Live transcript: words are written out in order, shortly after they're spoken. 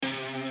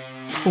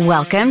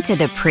Welcome to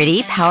the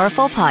Pretty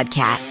Powerful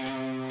Podcast,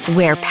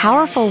 where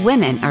powerful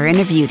women are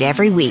interviewed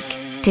every week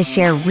to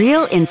share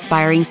real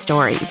inspiring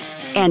stories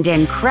and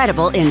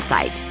incredible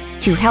insight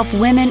to help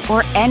women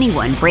or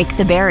anyone break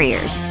the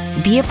barriers,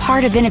 be a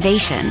part of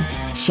innovation,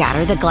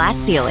 shatter the glass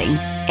ceiling,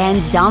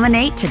 and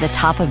dominate to the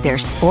top of their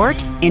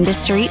sport,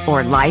 industry,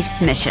 or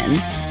life's mission.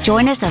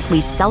 Join us as we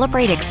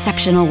celebrate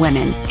exceptional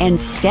women and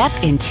step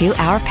into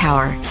our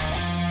power.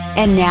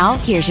 And now,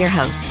 here's your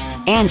host,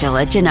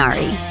 Angela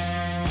Gennari.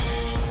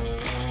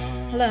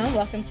 Hello,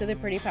 welcome to the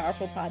Pretty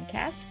Powerful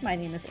Podcast. My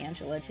name is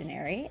Angela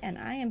Gennari, and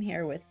I am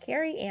here with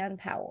Kerry-Ann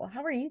Powell.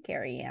 How are you,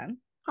 Kerry-Ann?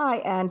 Hi,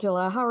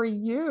 Angela. How are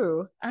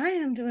you? I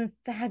am doing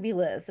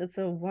fabulous. It's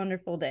a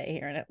wonderful day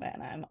here in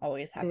Atlanta. I'm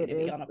always happy to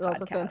be on a podcast.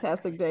 It's a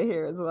fantastic day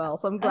here as well.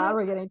 So I'm glad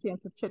we're getting a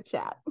chance to chit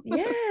chat.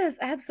 Yes,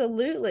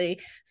 absolutely.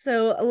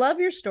 So I love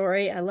your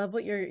story. I love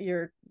what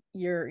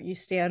you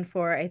stand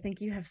for. I think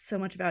you have so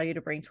much value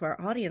to bring to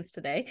our audience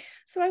today.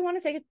 So I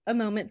want to take a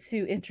moment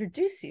to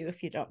introduce you,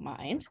 if you don't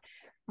mind.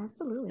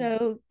 Absolutely.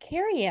 So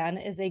Kerry-Ann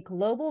is a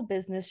global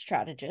business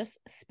strategist,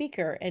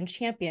 speaker, and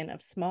champion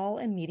of small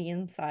and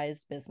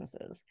medium-sized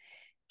businesses.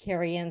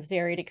 Kerry-Ann's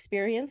varied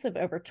experience of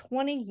over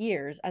 20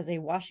 years as a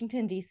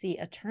Washington, D.C.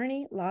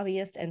 attorney,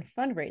 lobbyist, and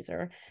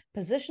fundraiser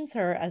positions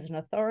her as an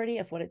authority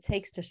of what it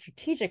takes to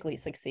strategically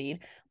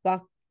succeed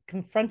while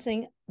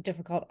confronting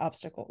difficult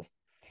obstacles.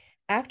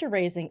 After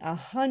raising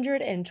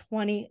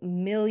 $120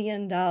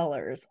 million,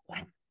 wow.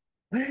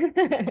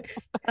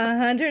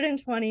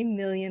 $120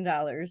 million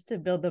to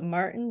build the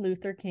Martin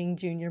Luther King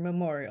Jr.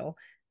 Memorial,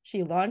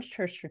 she launched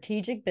her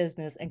strategic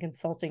business and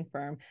consulting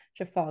firm,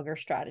 Trafalgar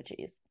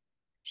Strategies.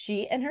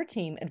 She and her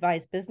team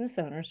advise business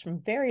owners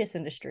from various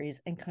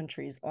industries and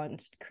countries on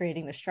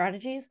creating the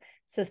strategies,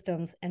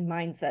 systems, and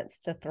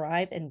mindsets to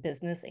thrive in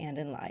business and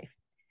in life.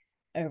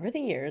 Over the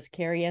years,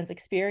 Kerry-Ann's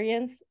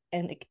experience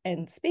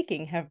and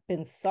speaking have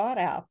been sought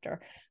after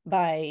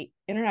by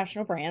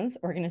international brands,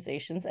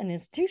 organizations, and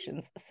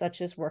institutions such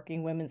as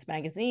Working Women's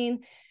Magazine,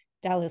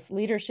 Dallas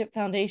Leadership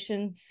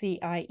Foundation,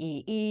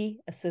 CIEE,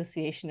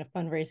 Association of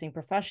Fundraising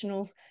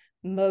Professionals,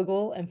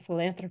 mogul and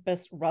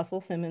philanthropist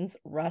Russell Simmons,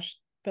 Rush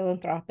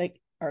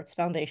Philanthropic Arts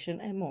Foundation,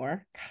 and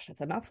more. Gosh,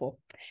 that's a mouthful.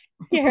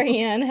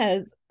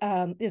 Kerry-Ann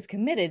is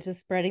committed to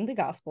spreading the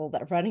gospel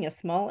that running a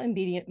small and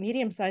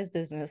medium-sized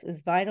business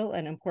is vital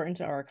and important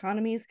to our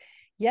economies,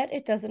 yet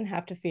it doesn't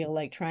have to feel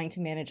like trying to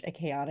manage a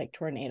chaotic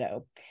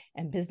tornado.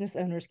 And business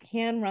owners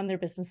can run their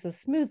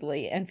businesses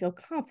smoothly and feel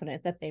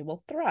confident that they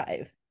will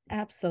thrive.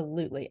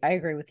 Absolutely. I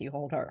agree with you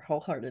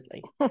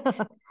wholeheartedly.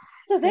 So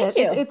thank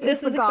you.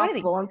 It's the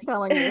gospel, I'm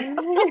telling you.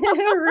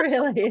 It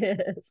really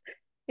is.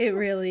 It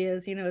really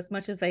is. You know, as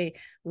much as I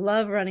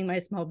love running my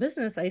small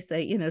business, I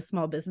say, you know,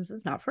 small business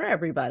is not for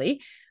everybody.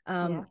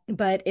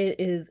 But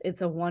it's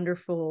a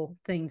wonderful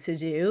thing to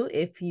do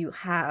if you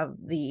have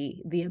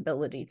the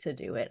ability to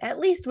do it, at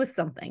least with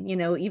something, you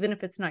know, even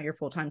if it's not your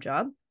full-time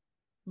job,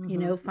 you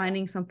know,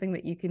 finding something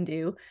that you can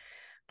do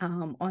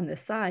on the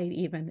side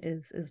even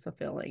is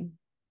fulfilling.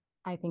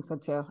 I think so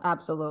too.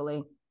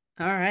 Absolutely.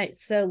 All right.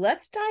 So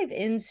let's dive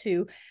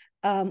into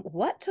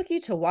what took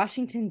you to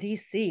Washington,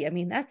 D.C. I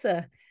mean, that's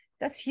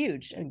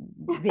huge.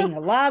 Being a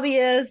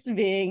lobbyist,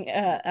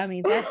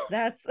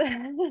 that's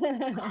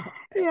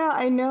Yeah,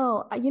 I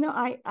know.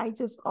 I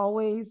just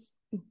always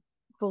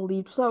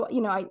believed. So,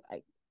 when I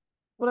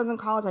was in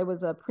college, I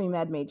was a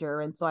pre-med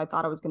major. And so I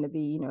thought I was going to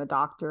be, a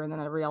doctor. And then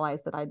I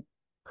realized that I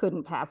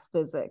couldn't pass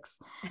physics.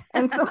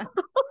 And so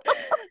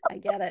I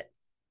get it.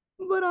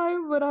 But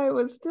I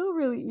was still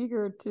really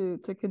eager to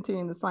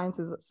continue in the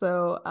sciences.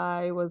 So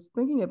I was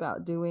thinking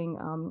about doing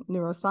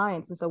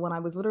neuroscience. And so when I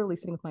was literally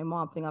sitting with my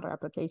mom filling out our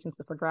applications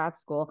for grad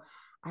school,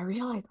 I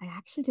realized I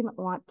actually didn't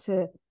want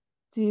to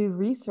do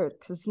research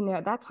because,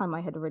 at that time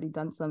I had already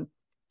done some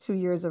 2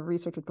 years of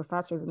research with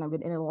professors, and I've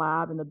been in a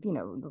lab in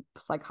the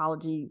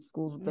psychology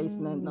school's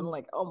basement. And I'm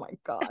like, oh my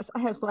gosh, I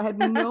had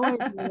no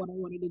idea what I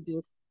wanted to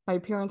do. My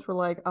parents were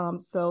like,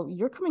 so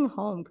you're coming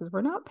home because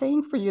we're not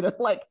paying for you to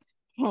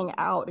hang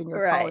out in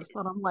your college.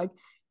 So I'm like,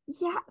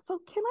 yeah, so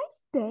can I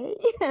stay?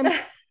 And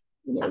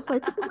so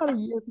it took about a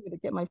year for me to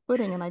get my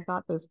footing, and I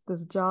got this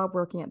job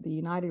working at the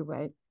United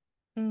Way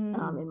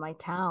in my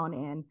town.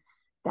 And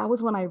that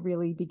was when I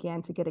really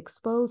began to get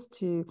exposed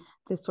to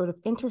this sort of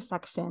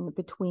intersection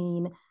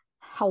between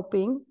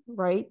helping,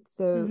 right?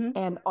 So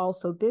and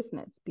also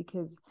business,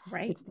 because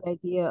it's the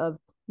idea of,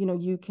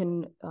 you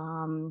can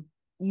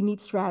you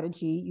need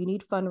strategy, you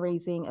need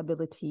fundraising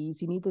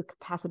abilities, you need the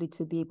capacity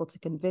to be able to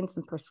convince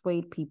and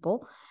persuade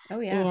people.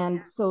 Oh, yeah.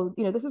 And so,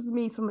 this is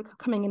me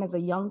coming in as a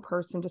young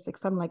person, just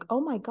excited, like,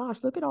 oh my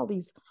gosh, look at all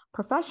these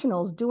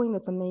professionals doing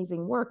this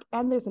amazing work.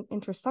 And there's an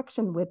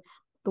intersection with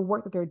the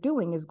work that they're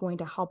doing is going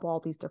to help all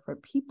these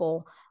different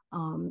people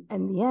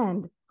in the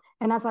end.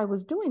 And as I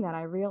was doing that,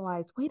 I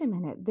realized, wait a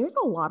minute, there's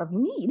a lot of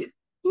need,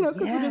 because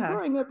when you're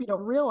growing up, you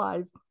don't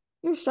realize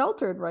you're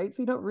sheltered, right?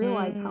 So you don't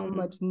realize how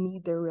much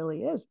need there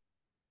really is.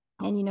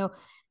 And,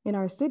 in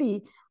our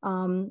city,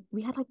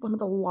 we had one of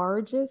the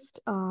largest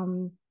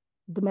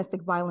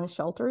domestic violence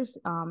shelters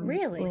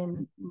Really?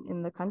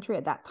 in the country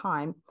at that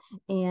time.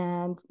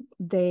 And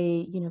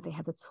they, they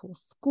had this whole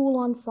school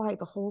on site,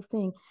 the whole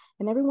thing.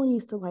 And everyone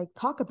used to like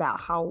talk about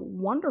how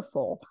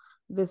wonderful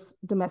this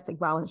domestic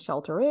violence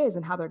shelter is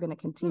and how they're going to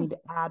continue to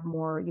add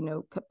more,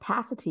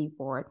 capacity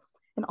for it.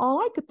 And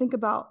all I could think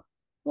about,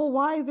 well,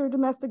 why is there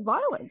domestic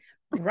violence?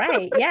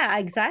 Right. Yeah,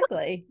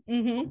 exactly. I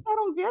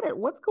don't get it.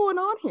 What's going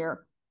on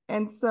here?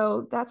 And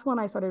so that's when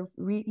I started,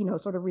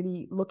 sort of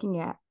really looking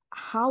at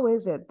how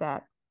is it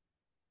that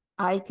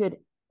I could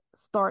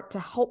start to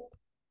help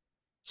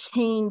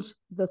change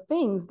the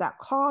things that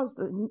cause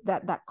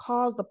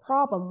the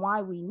problem,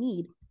 why we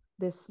need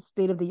this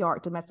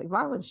state-of-the-art domestic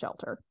violence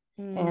shelter.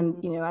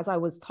 And as I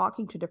was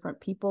talking to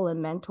different people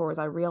and mentors,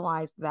 I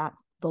realized that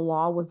the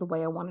law was the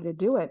way I wanted to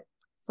do it.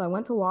 So I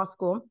went to law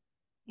school.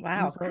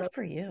 Wow, good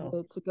for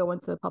you. To go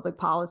into public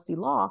policy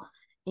law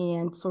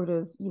and sort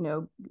of,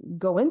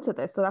 go into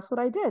this. So that's what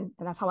I did.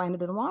 And that's how I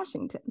ended in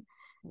Washington.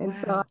 Wow. And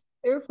so I was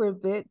there for a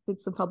bit,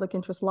 did some public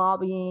interest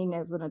lobbying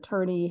as an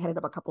attorney, headed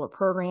up a couple of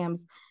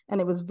programs,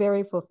 and it was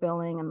very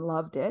fulfilling and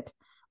loved it.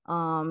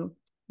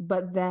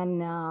 But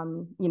then,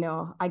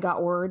 I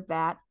got word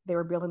that they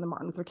were building the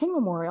Martin Luther King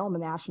Memorial in the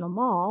National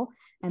Mall,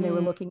 and they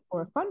were looking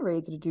for a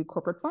fundraiser to do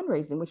corporate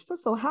fundraising, which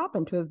just so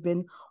happened to have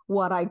been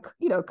what I,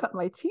 cut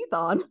my teeth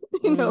on,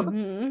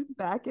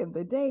 back in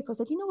the day. So I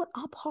said, you know what,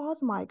 I'll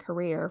pause my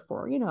career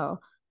for,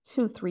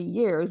 2-3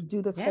 years,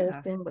 do this whole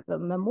thing with the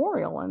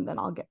memorial, and then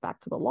I'll get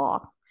back to the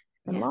law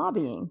and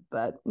lobbying,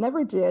 but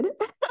never did.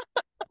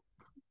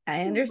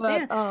 I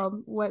understand. But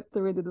went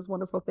through and did this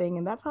wonderful thing,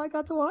 and that's how I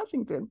got to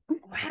Washington.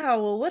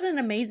 Wow. Well, what an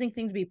amazing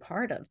thing to be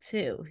part of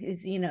too,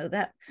 is,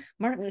 that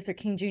Martin Luther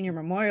King Jr.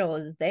 Memorial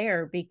is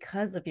there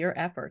because of your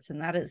efforts.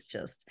 And that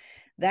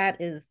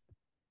is,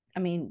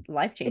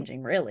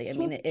 life-changing, really. I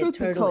mean, it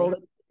totally... told,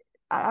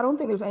 I don't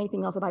think there's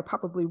anything else that I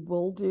probably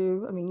will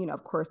do. I mean,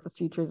 of course, the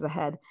future is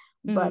ahead.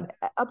 But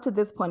up to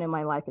this point in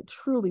my life, it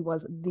truly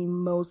was the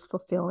most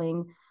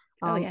fulfilling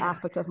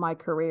aspect of my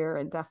career,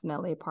 and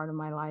definitely a part of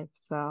my life.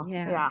 So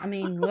yeah. I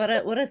mean, what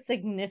a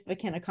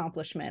significant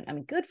accomplishment. I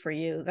mean, good for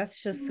you.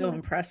 That's just so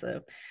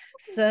impressive.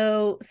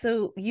 So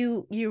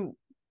you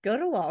go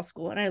to law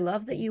school, and I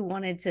love that you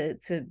wanted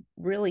to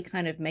really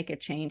kind of make a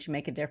change,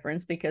 make a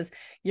difference, because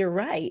you're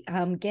right.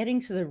 Getting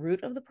to the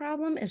root of the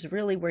problem is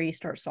really where you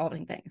start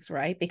solving things,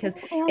 right? Because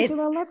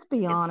Angela, let's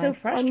be honest. It's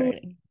so frustrating.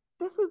 I mean,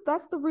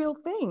 that's the real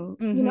thing.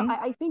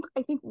 I think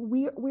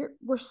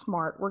we're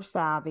smart, we're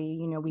savvy.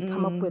 We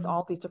come up with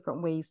all these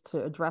different ways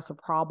to address a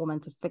problem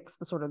and to fix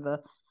the sort of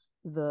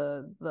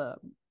the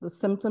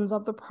symptoms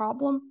of the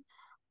problem.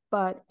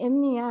 But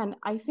in the end,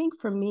 I think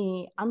for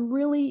me, I'm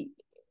really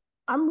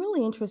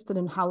interested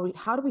in how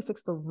do we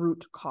fix the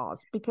root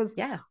cause, because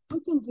we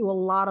can do a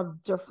lot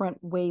of different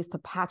ways to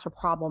patch a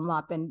problem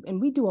up,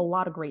 and we do a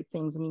lot of great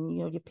things. I mean,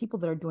 you have people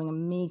that are doing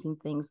amazing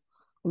things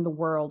in the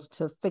world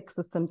to fix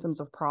the symptoms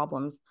of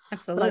problems.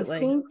 Absolutely. But I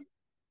think,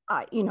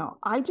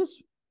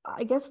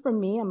 I guess for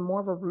me, I'm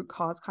more of a root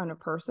cause kind of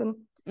person.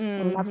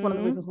 And that's one of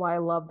the reasons why I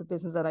love the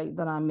business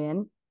that I'm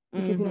in,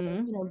 because,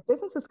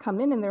 businesses come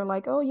in and they're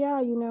like, oh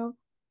yeah,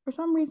 for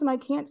some reason I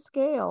can't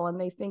scale, and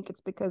they think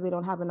it's because they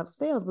don't have enough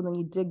sales. But then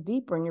you dig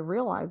deeper and you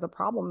realize the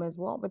problem is,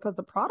 well, because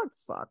the product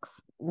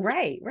sucks.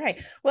 Right.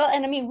 Well,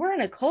 and I mean, we're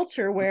in a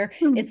culture where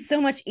it's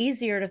so much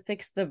easier to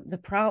fix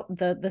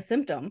the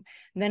symptom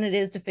than it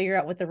is to figure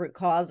out what the root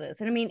cause is.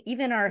 And I mean,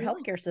 even our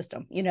healthcare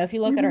system, if you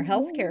look at our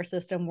healthcare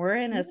system, we're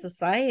in a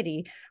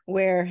society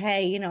where,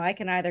 hey, I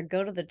can either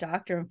go to the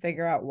doctor and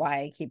figure out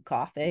why I keep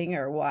coughing,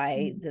 or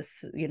why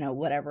this,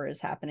 whatever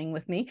is happening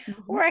with me,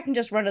 or I can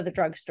just run to the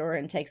drugstore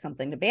and take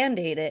something to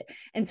Band-Aid it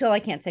until I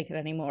can't take it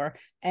anymore,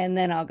 and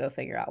then I'll go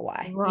figure out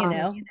why.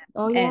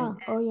 Oh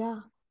yeah.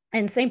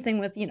 And same thing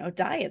with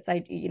diets.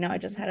 I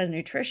just had a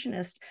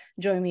nutritionist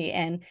join me,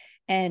 and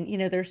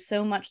there's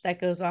so much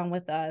that goes on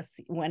with us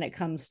when it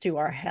comes to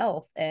our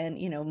health, and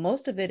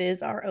most of it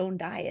is our own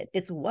diet.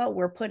 It's what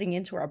we're putting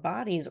into our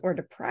bodies or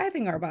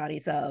depriving our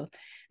bodies of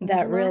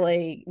that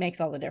really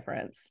makes all the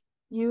difference.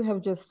 You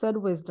have just said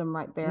wisdom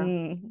right there.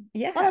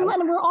 Yeah. And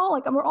we're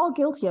all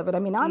guilty of it. I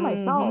mean, I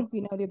myself,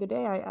 the other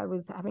day I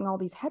was having all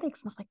these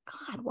headaches, and I was like,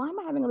 God, why am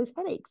I having all these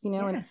headaches?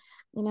 And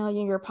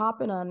you're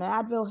popping an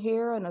Advil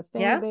here and a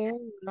thing there,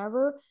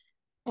 whatever.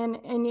 And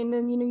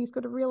then you just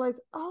got to realize,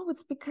 oh,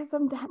 it's because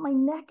my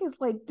neck is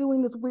like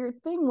doing this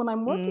weird thing when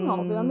I'm working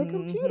all day on the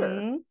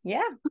computer.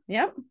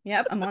 Yep.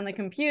 I'm on the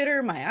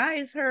computer. My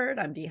eyes hurt.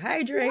 I'm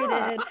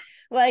dehydrated.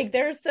 Like,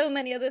 there's so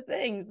many other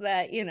things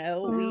that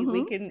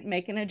we can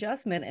make an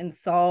adjustment and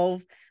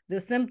solve the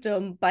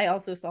symptom by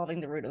also solving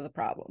the root of the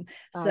problem.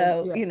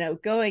 So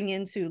going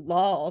into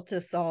law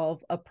to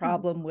solve a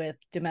problem with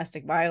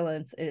domestic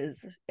violence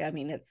is, I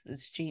mean,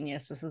 it's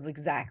genius. This is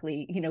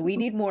exactly, we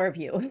need more of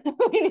you.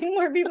 We need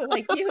more are people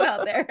like you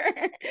out there,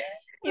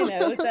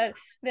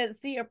 that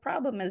see a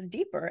problem as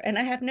deeper. And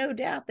I have no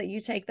doubt that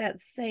you take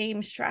that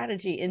same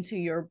strategy into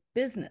your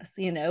business,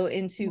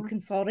 into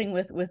consulting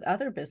with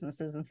other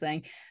businesses and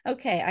saying,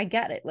 okay, I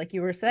get it. Like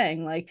you were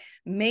saying, like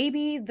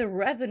maybe the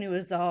revenue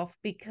is off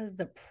because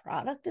the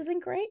product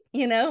isn't great.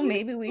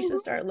 Maybe we should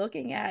start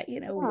looking at,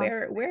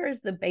 where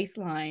is the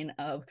baseline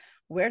of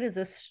where does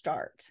this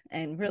start,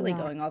 and really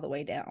going all the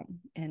way down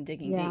and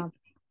digging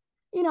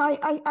deep.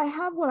 I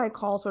have what I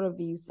call sort of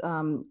these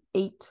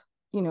 8,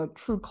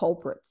 true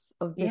culprits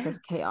of business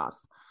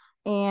chaos.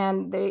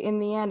 And in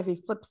the end, if you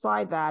flip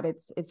side that,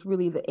 it's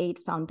really the 8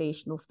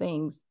 foundational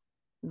things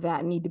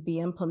that need to be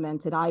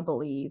implemented, I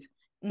believe,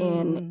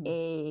 in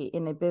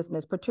a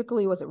business,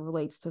 particularly as it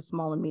relates to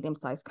small and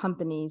medium-sized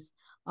companies,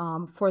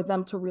 for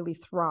them to really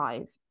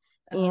thrive.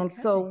 Okay. And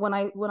so when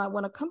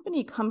a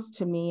company comes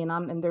to me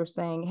and they're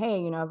saying,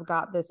 hey, I've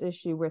got this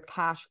issue with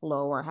cash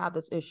flow, or have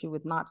this issue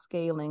with not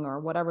scaling,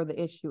 or whatever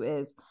the issue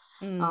is,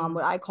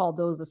 what I call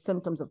those the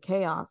symptoms of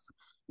chaos,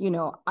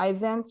 I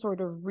then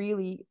sort of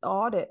really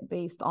audit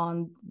based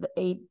on the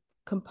 8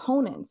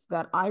 components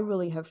that I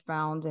really have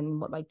found, and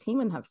what my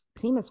team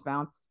has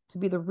found to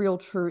be the real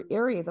true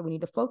areas that we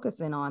need to focus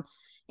in on.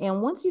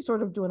 And once you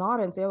sort of do an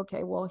audit and say,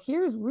 okay, well,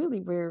 here's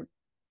really where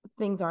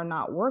things are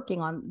not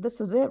working on, this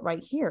is it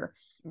right here.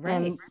 Right.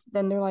 And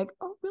then they're like,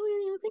 oh, really? I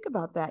didn't even think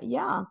about that.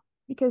 Yeah.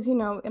 Because,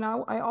 and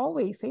I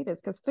always say this,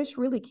 because fish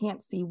really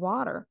can't see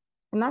water.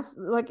 And that's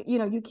like,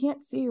 you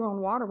can't see your own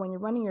water when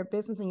you're running your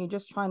business and you're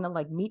just trying to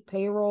like meet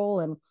payroll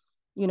and,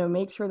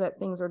 make sure that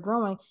things are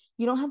growing.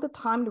 You don't have the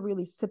time to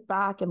really sit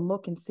back and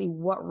look and see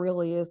what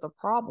really is the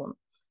problem.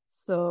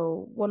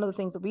 So one of the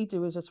things that we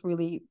do is just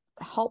really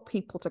help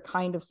people to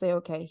kind of say,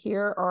 okay,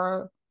 here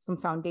are some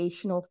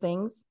foundational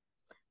things.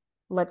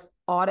 Let's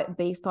audit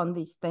based on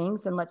these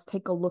things, and let's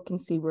take a look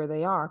and see where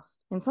they are.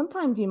 And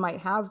sometimes you might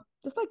have,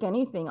 just like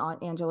anything,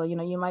 Angela,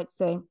 you might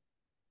say,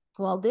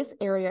 well, this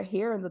area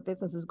here in the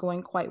business is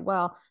going quite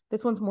well.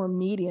 This one's more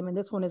medium, and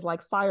this one is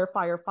like fire.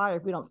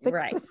 If we don't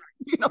fix this,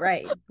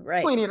 right.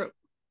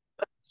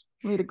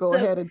 We need to go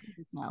ahead and do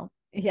this now.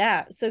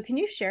 Yeah. So can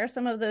you share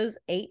some of those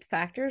 8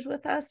 factors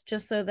with us,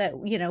 just so that,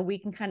 we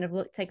can kind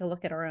of take a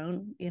look at our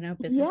own,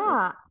 businesses?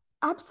 Yeah,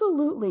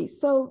 absolutely.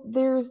 So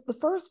there's the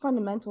first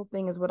fundamental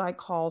thing is what I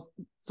call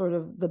sort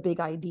of the big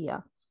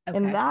idea. Okay.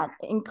 And that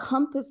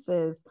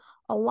encompasses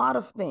a lot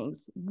of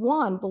things.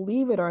 One,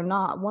 believe it or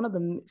not, one of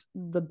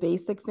the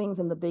basic things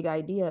in the big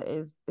idea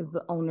is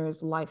the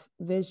owner's life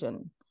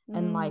vision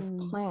and life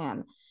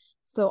plan.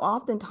 So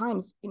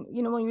oftentimes,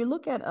 when you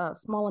look at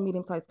small and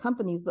medium-sized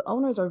companies, the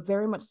owners are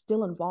very much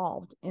still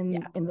involved in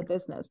the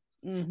business.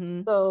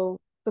 Mm-hmm. So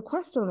the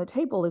question on the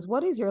table is,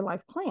 what is your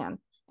life plan?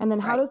 And then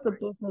how does the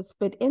business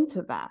fit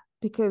into that?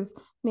 Because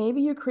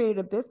maybe you created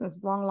a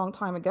business a long, long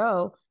time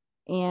ago,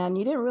 and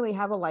you didn't really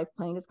have a life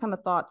plan. You just kind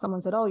of thought,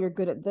 someone said, oh, you're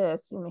good at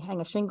this, and they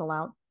hang a shingle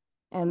out.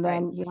 And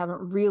then you haven't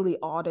really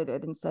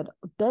audited and said,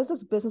 does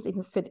this business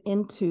even fit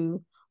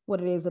into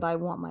what it is that I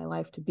want my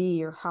life to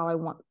be, or how I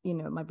want,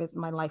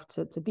 my life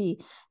to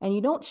be? And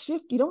you don't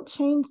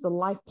change the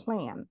life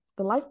plan.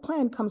 The life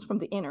plan comes from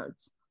the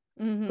innards.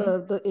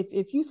 Mm-hmm.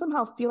 If you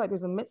somehow feel like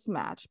there's a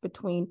mismatch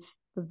between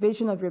the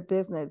vision of your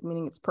business,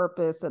 meaning its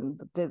purpose, and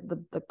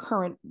the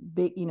current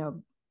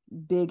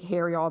big,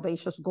 hairy,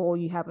 audacious goal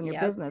you have in your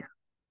business,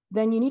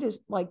 then you need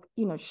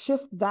to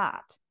shift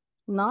that,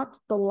 not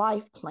the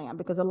life plan,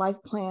 because a life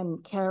plan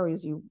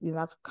carries you,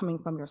 that's coming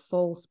from your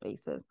soul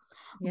spaces.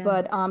 Yeah.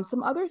 But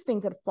some other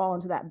things that fall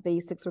into that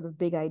basic sort of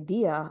big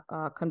idea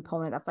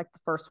component, that's like the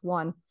first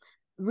one,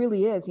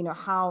 really is,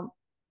 how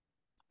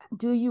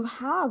do you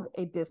have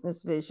a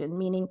business vision?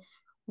 Meaning,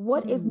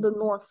 what is the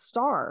North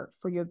Star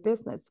for your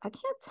business? I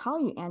can't tell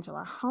you,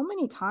 Angela, how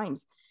many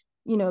times,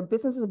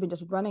 businesses have been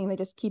just running and they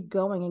just keep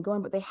going and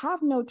going, but they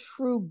have no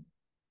true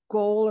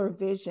goal or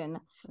vision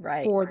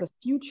for the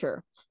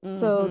future. Mm-hmm.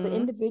 So the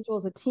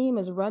individuals, the team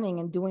is running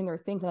and doing their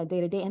things on a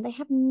day-to-day, and they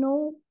have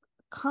no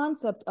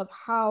concept of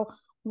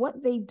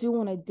what they do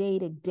on a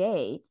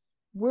day-to-day,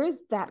 where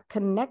is that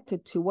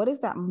connected to? What is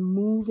that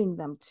moving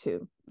them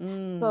to?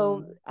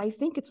 So I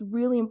think it's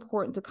really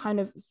important to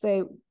kind of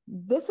say,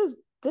 this is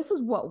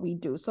what we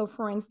do. So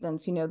for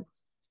instance, in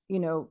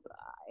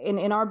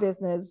our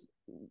business,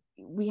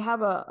 we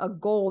have a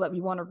goal that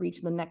we want to reach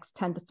in the next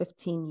 10 to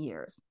 15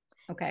 years.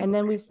 Okay. And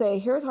then we say,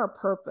 here's our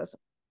purpose.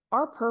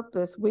 Our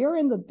purpose, we're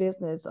in the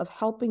business of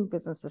helping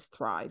businesses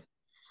thrive.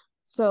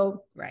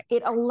 So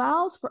it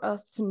allows for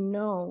us to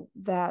know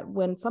that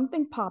when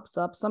something pops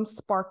up, some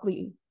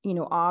sparkly,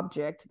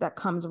 object that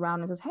comes around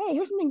and says, hey,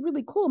 here's something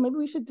really cool, maybe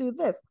we should do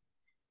this.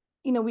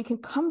 We can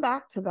come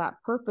back to that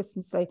purpose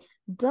and say,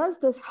 does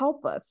this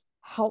help us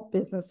help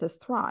businesses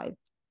thrive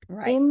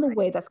in the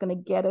way that's going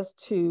to get us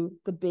to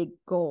the big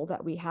goal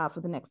that we have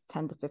for the next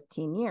 10 to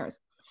 15 years?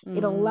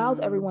 It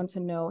allows everyone to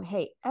know,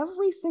 hey,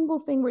 every single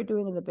thing we're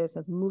doing in the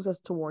business moves us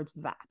towards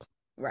that.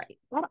 Right.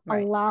 That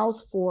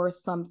allows for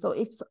some. So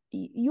if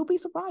you'll be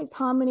surprised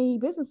how many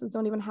businesses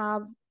don't even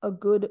have a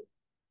good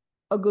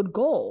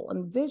goal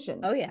and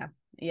vision. Oh yeah.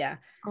 Yeah.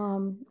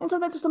 And so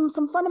that's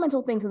some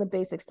fundamental things in the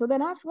basics. So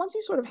then after, once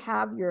you sort of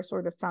have your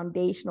sort of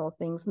foundational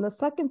things, and the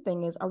second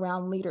thing is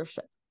around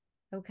leadership.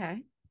 Okay.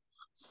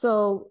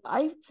 So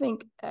I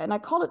think, and I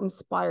call it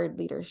inspired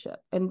leadership,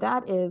 and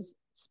that is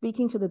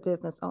speaking to the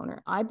business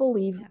owner. I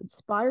believe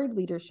inspired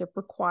leadership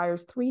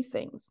requires three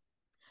things.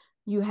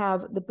 You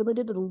have the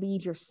ability to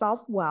lead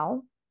yourself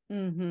well,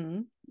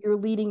 you're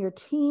leading your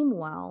team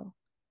well,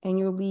 and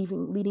you're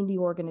leading the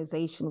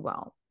organization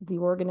well. The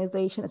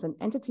organization is an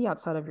entity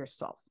outside of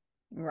yourself.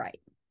 Right.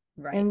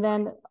 Right. And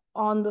then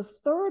on the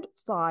third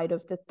side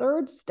of the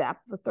third step,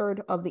 the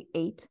third of the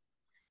eight,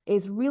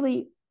 is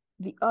really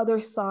the other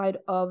side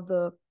of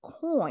the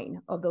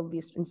coin of the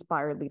least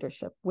inspired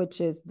leadership, which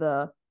is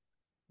the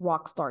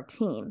rock star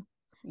team.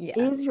 Yeah.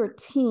 Is your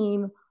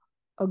team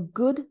a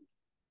good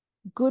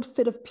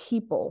fit of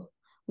people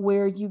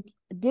where you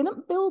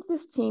didn't build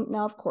this team?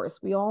 Now, of course,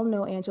 we all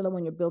know, Angela,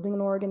 when you're building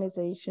an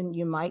organization,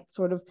 you might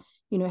sort of,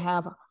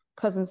 have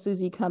cousin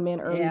Susie come in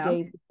early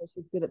days because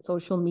she's good at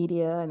social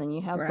media, and then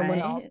you have someone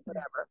else,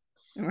 whatever.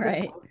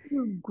 Right. But as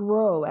you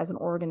grow as an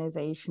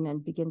organization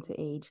and begin to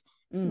age,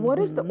 what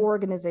is the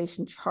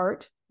organization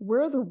chart?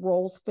 Where the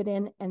roles fit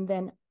in? And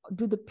then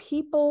do the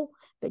people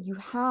that you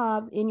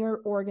have in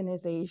your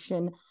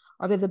organization,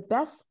 are they the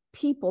best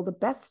people, the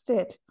best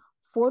fit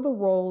for the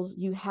roles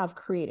you have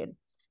created?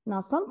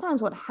 Now,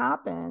 sometimes what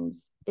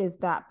happens is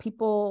that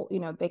people,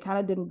 they kind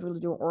of didn't really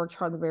do an org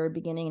chart at the very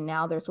beginning, and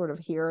now they're sort of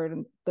here,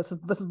 and this is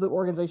the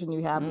organization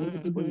you have, and these are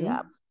the people you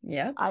have.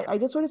 Yeah. I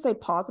just want to say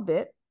pause a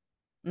bit.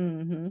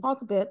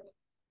 Pause a bit,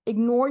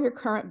 ignore your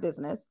current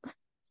business,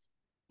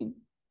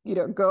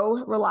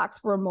 go relax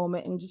for a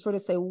moment and just sort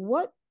of say,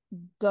 what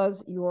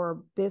does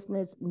your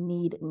business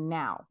need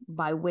now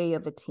by way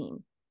of a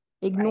team?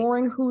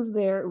 Ignoring who's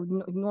there,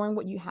 ignoring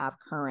what you have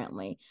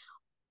currently.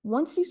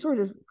 Once you sort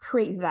of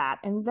create that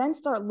and then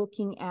start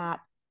looking at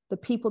the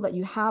people that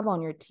you have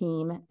on your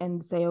team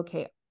and say,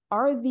 okay,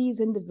 are these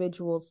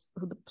individuals,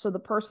 so the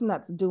person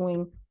that's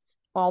doing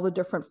all the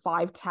different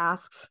 5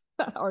 tasks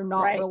that are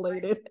not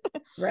related.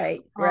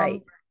 Right.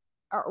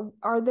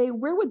 Are they,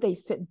 where would they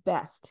fit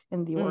best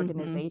in the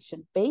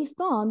organization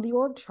based on the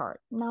org chart?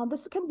 Now,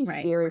 this can be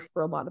scary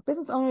for a lot of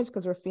business owners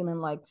because they're feeling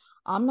like,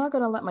 I'm not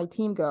going to let my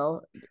team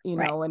go,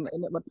 and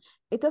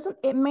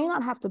it may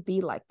not have to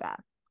be like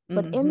that.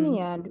 But in the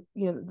end,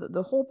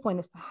 the whole point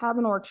is to have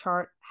an org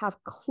chart, have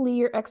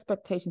clear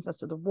expectations as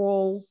to the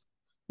roles,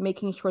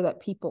 making sure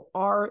that people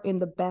are in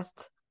the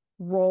best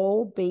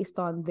role based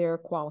on their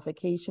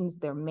qualifications,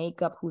 their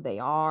makeup, who they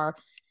are,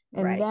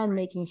 and then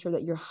making sure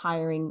that you're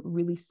hiring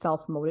really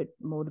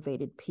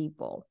self-motivated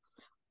people.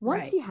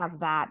 Once you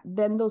have that,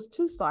 then those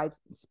two sides,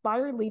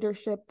 inspired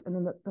leadership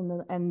and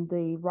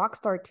the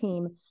rockstar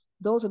team,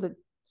 those are the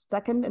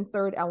second and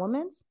third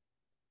elements.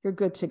 You're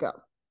good to go.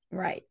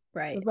 Right.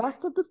 The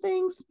rest of the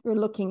things, you're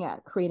looking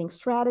at creating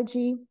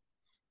strategy,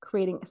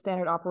 creating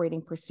standard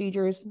operating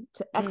procedures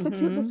to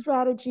execute the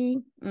strategy.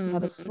 You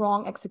have a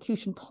strong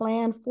execution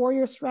plan for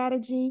your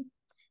strategy.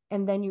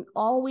 And then you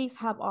always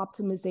have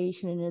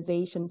optimization and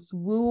innovations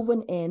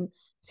woven in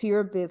to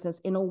your business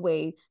in a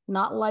way,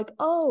 not like,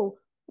 oh,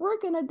 we're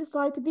going to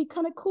decide to be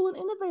kind of cool and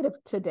innovative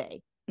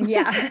today.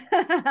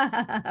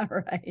 Yeah.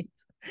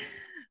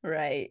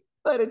 Right.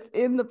 But it's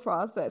in the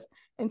process.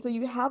 And so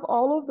you have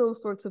all of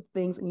those sorts of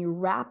things and you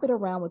wrap it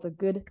around with a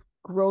good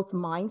growth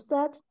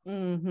mindset.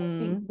 I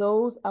think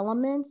those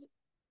elements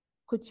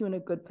put you in a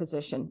good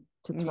position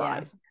to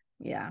thrive.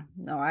 Yeah,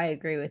 no, I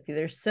agree with you.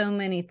 There's so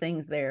many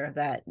things there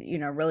that,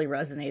 really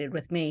resonated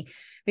with me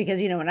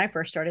because, when I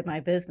first started my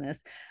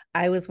business,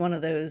 I was one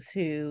of those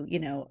who,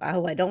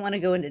 I don't want to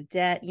go into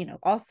debt,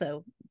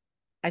 also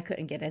I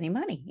couldn't get any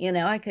money.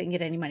 I couldn't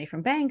get any money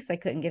from banks. I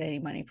couldn't get any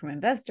money from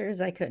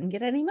investors. I couldn't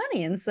get any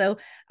money. And so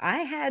I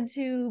had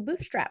to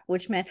bootstrap,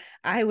 which meant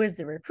I was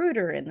the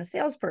recruiter and the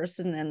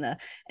salesperson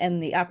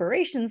and the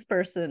operations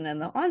person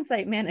and the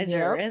on-site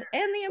manager and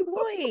the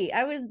employee.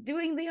 I was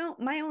doing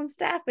my own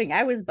staffing.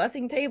 I was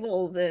bussing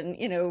tables and,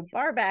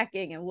 bar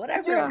backing and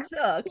whatever it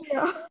took.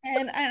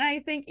 And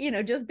I think,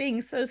 just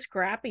being so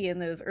scrappy in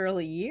those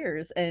early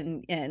years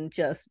and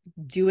just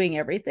doing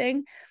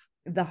everything,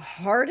 the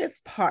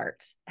hardest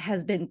part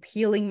has been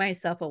peeling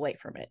myself away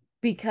from it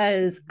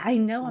because I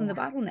know I'm the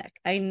bottleneck.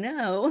 I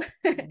know,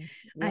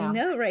 I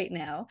know right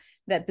now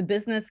that the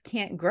business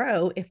can't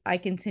grow if I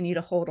continue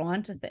to hold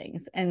on to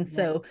things. And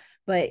so,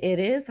 but it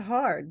is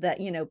hard that,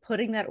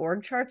 putting that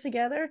org chart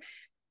together,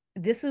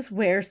 this is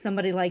where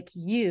somebody like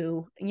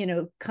you,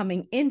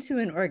 coming into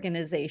an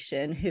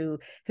organization who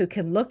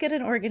can look at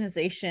an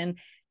organization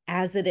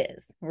as it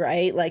is,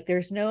 right? Like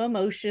there's no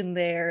emotion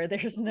there.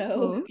 There's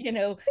no,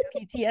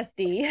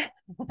 PTSD.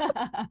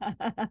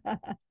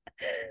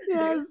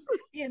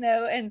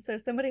 And so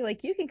somebody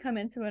like you can come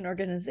into an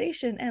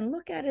organization and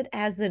look at it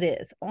as it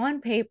is on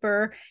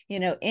paper,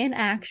 in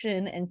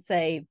action and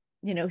say,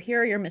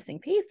 here are your missing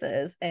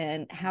pieces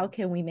and how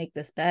can we make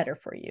this better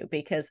for you?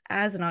 Because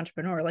as an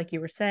entrepreneur, like you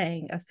were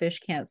saying, a fish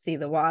can't see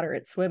the water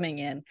it's swimming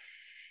in.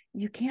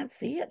 You can't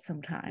see it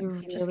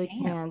sometimes. You really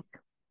can't.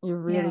 You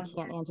really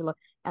can't, Angela.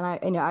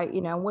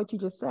 And what you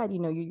just said,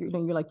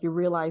 you're like, you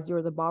realize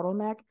you're the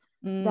bottleneck.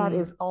 That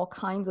is all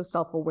kinds of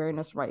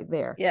self-awareness right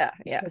there. Yeah.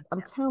 Because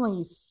I'm telling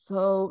you,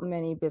 so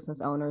many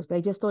business owners,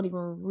 they just don't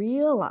even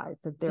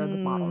realize that they're the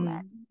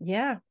bottleneck.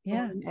 Yeah.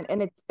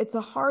 And it's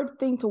a hard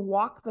thing to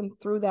walk them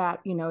through that.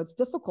 It's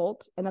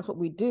difficult, and that's what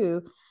we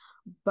do.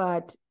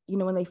 But,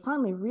 when they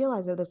finally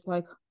realize it, it's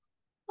like,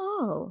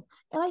 oh,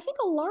 and I think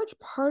a large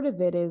part of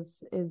it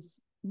is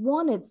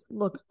one, it's,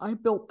 look, I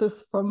built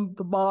this from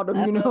the bottom,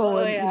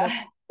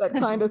 that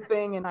kind of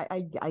thing. And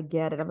I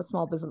get it. I'm a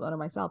small business owner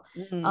myself.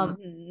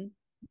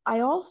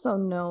 I also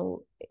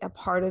know a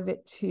part of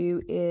it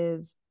too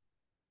is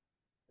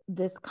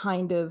this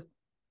kind of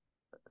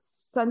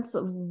sense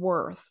of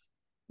worth,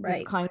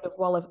 this kind of,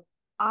 well, if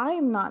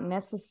I'm not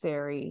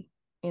necessary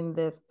in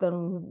this, then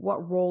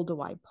what role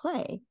do I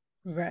play?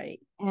 Right.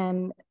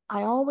 And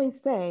I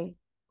always say,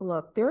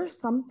 look, there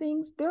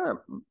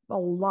are a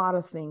lot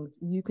of things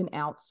you can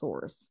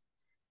outsource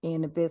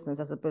in a business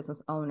as a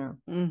business owner.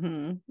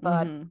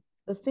 But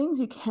the things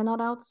you cannot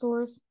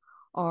outsource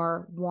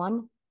are,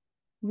 one,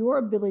 your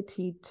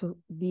ability to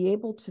be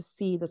able to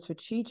see the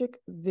strategic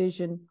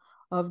vision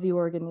of the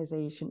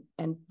organization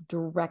and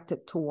direct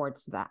it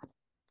towards that.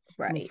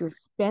 Right. And if you're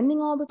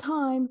spending all the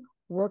time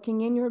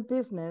working in your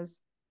business,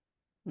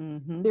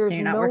 there's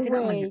no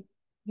way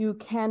you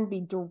can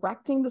be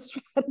directing the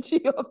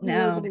strategy of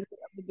the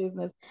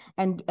business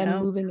and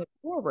moving it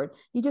forward.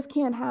 You just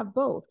can't have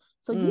both.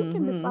 So you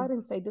can decide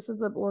and say, this is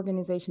the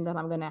organization that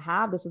I'm going to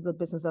have. This is the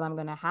business that I'm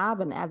going to have.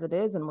 And as it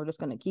is, and we're just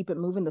going to keep it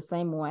moving the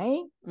same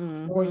way.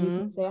 Or you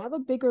can say, I have a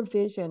bigger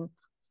vision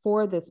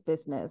for this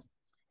business.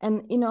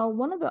 And,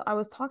 I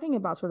was talking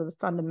about sort of the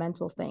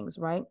fundamental things,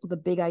 right? The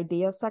big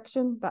idea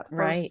section, that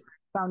first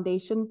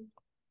foundation.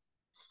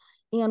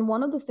 And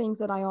one of the things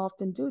that I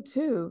often do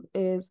too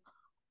is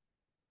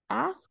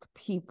ask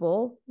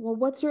people, well,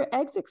 what's your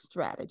exit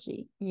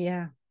strategy?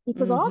 Yeah.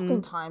 Because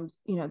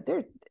oftentimes,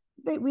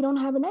 we don't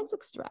have an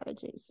exit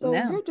strategy. So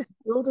you're just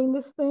building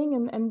this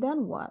thing and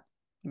then what?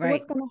 So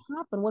what's going to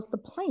happen? What's the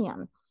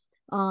plan?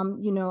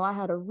 I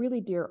had a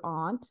really dear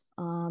aunt.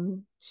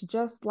 She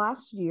just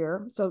last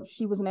year, so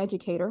she was an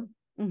educator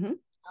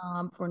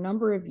for a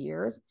number of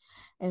years.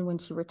 And when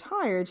she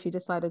retired, she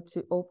decided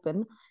to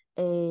open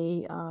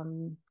a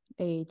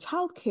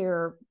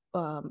childcare,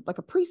 like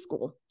a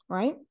preschool,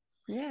 right?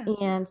 Yeah.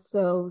 And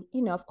so,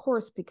 of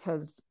course,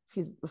 because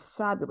she's a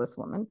fabulous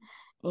woman,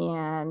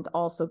 and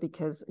also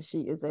because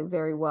she is a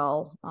very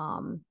well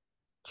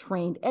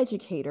trained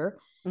educator,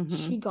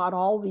 she got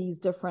all these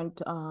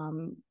different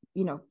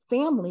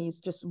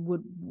families just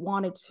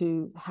wanted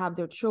to have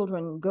their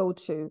children go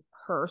to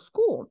her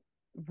school.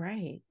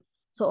 Right.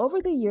 So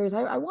over the years,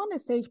 I want to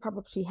say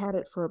she had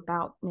it for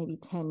about maybe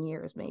 10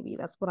 years, maybe.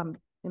 That's what I'm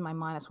in my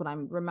mind. That's what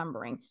I'm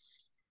remembering.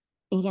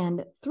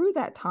 And through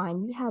that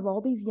time, you have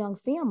all these young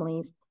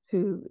families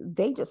who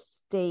they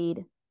just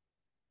stayed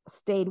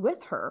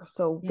with her.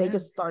 So they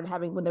just started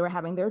when they were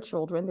having their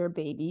children, their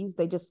babies,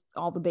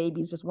 all the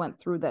babies just went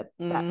through that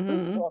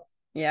preschool.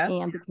 Yeah.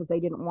 And because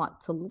they didn't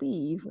want to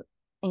leave.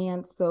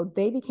 And so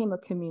they became a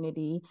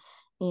community.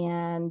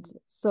 And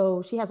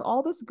so she has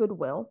all this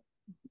goodwill.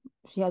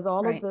 She has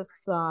all of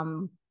this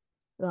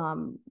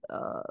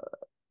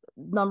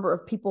number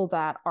of people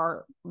that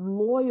are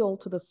loyal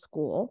to the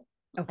school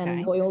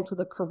and loyal to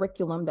the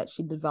curriculum that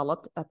she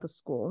developed at the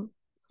school.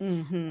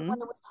 When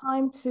it was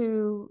time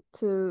to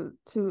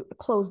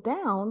close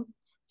down,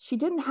 she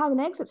didn't have an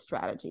exit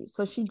strategy.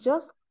 So she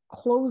just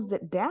closed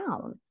it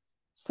down.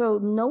 So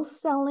no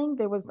selling.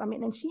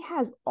 And she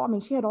had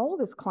all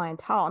this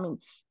clientele.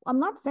 I'm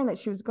not saying that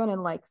she was going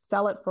to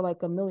sell it for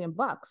 $1 million,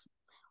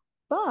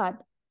 but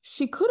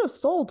she could have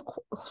sold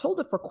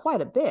it for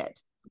quite a bit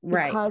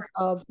because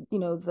of,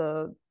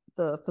 the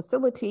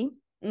facility,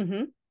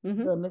 the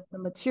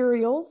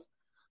materials,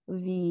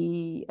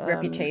 the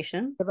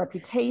reputation,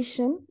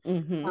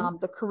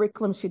 the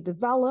curriculum she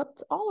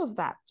developed, all of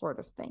that sort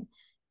of thing.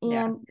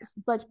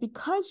 But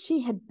because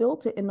she had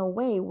built it in a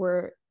way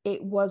where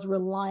it was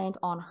reliant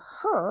on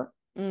her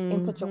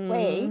in such a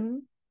way,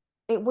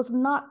 it was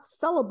not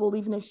sellable,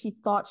 even if she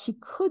thought she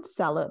could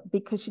sell it,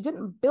 because she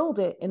didn't build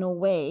it in a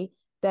way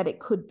that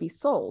it could be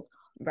sold.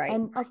 Right.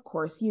 And of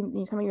course,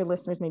 some of your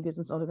listeners may be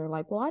business owners, they're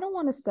like, well, I don't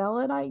want to sell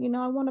it. I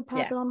want to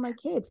pass it on to my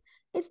kids.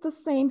 It's the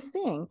same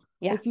thing.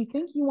 Yeah. If you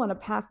think you want to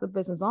pass the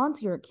business on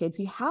to your kids,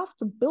 you have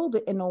to build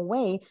it in a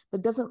way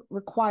that doesn't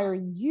require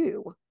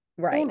you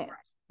in it.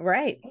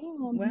 Right.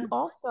 And you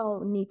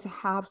also need to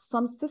have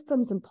some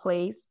systems in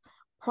place,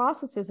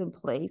 processes in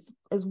place,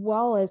 as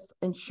well as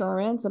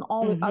insurance and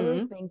all the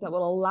other things that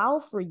will allow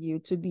for you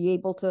to be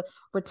able to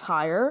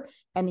retire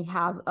and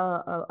have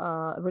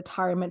a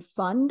retirement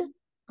fund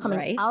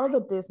coming out of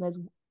the business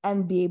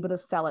and be able to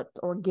sell it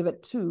or give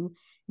it to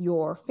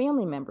your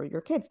family member,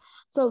 your kids.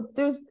 So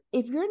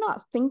if you're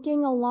not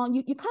thinking along,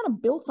 you kind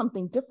of build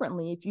something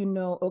differently. If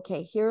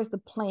okay, here's the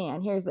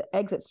plan, here's the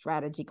exit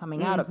strategy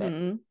coming out of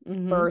it,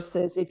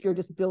 versus if you're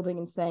just building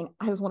and saying,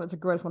 I just want it to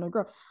grow, I just want to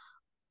grow.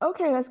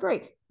 Okay, that's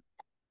great.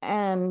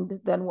 and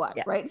then what?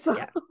 Yeah. Right. So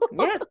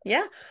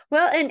Yeah.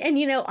 Well, and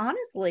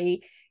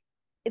honestly,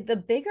 the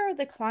bigger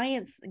the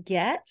clients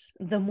get,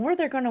 the more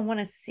they're going to want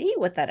to see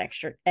what that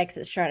extra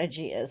exit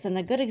strategy is. And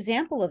a good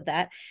example of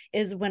that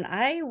is when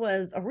I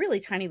was a really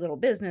tiny little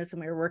business and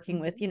we were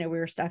working with, we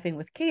were staffing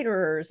with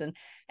caterers and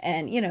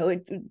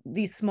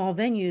these small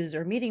venues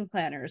or meeting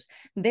planners.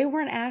 They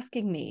weren't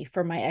asking me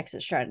for my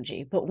exit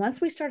strategy. But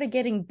once we started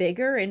getting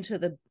bigger into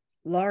the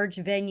large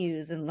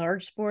venues and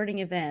large sporting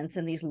events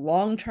and these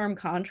long-term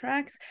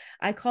contracts,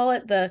 I call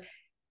it the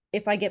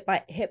if I get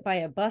hit by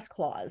a bus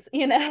clause,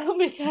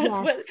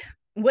 because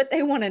what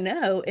they want to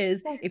know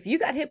is if you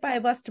got hit by a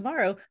bus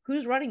tomorrow,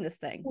 who's running this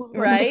thing,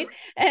 right?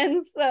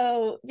 And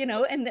so,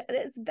 and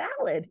it's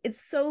valid.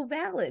 It's so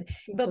valid.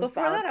 But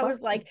before that, I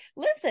was like,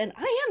 listen,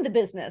 I am the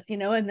business,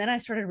 and then I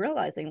started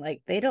realizing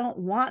like they don't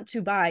want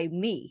to buy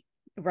me.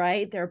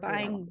 Right. They're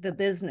buying the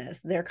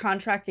business. They're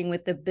contracting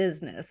with the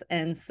business.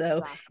 And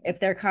so if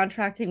they're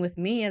contracting with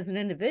me as an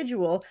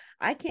individual,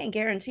 I can't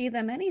guarantee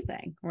them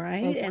anything. Right.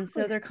 Exactly. And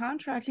so they're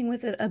contracting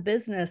with a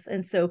business.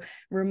 And so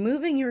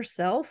removing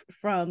yourself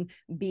from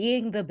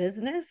being the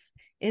business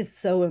is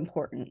so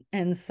important.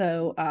 And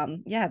so,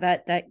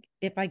 that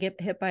if I get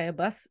hit by a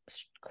bus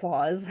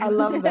clause. I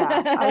love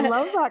that. I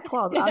love that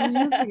clause. I'm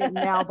using it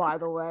now, by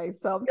the way.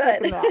 So I'm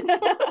taking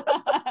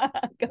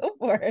that. Go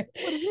for it.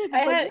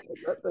 What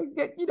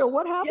it is,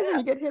 what happens when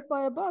you get hit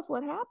by a bus?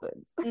 What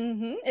happens?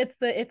 It's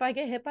the if I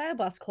get hit by a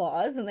bus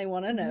clause, and they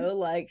want to know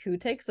like who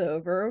takes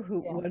over,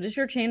 what is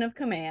your chain of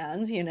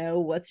command,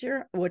 what's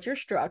your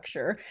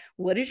structure,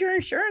 what does your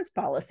insurance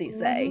policy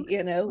say,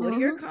 what do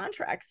your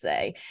contracts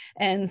say?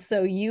 And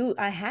so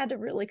I had to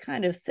really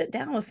kind of sit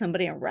down with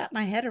somebody and wrap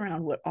my head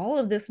around what all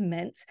of this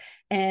meant.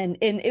 And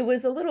it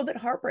was a little bit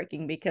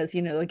heartbreaking because,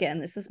 again,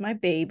 this is my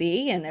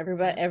baby, and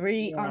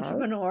every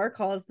entrepreneur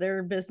calls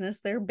their business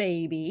their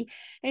baby.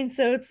 And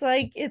so it's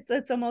like,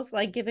 it's almost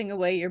like giving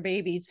away your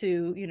baby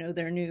to,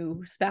 their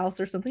new spouse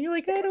or something. You're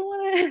like, I don't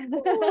want to, I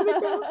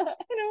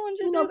don't want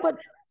you to but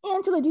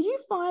Angela, did you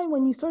find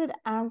when you started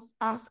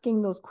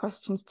asking those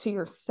questions to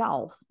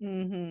yourself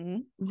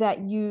that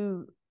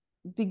you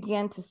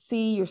began to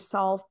see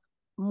yourself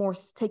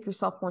take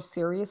yourself more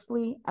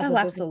seriously as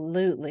a business?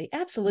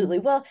 Absolutely.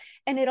 Well,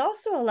 and it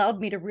also allowed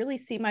me to really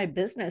see my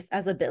business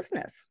as a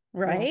business,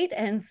 right?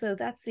 And so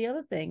that's the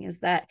other thing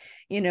is that,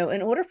 in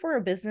order for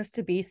a business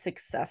to be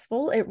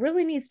successful, it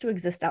really needs to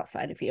exist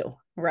outside of you,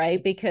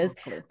 right? Because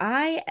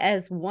I,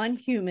 as one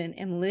human,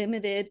 am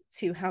limited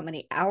to how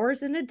many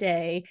hours in a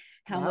day,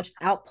 how much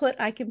output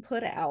I can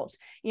put out,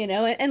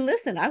 and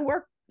listen, I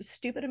work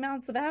stupid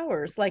amounts of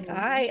hours. Like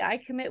I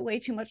commit way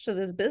too much to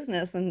this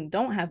business and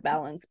don't have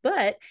balance.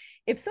 But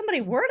if somebody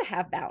were to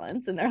have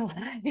balance in their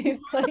life,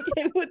 like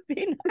it would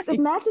be nice. This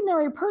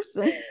imaginary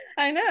person.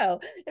 I know.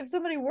 If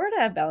somebody were to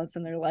have balance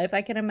in their life,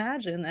 I can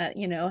imagine that,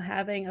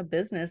 having a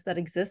business that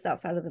exists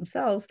outside of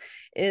themselves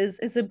is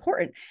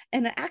important.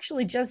 And I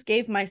actually just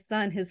gave my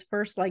son his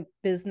first like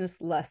business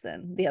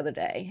lesson the other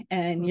day.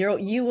 And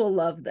you will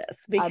love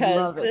this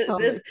because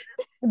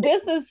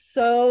this is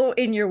so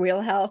in your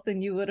wheelhouse,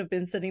 and you would have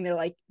been sitting there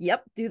like,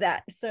 yep, do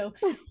that. So,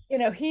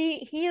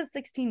 he is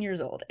 16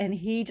 years old, and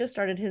he just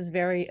started his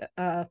very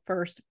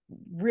first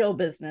real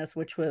business,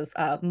 which was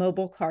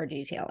mobile car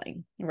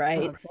detailing,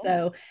 right?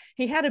 So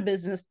he had a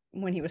business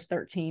when he was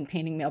 13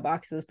 painting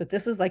mailboxes, but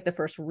this is like the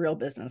first real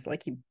business.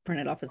 Like he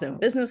printed off his own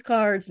business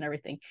cards and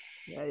everything.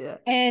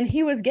 And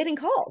he was getting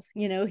calls,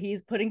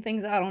 he's putting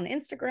things out on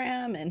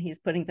Instagram, and he's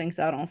putting things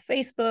out on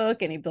Facebook,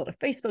 and he built a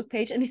Facebook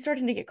page, and he's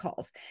starting to get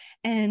calls.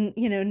 And,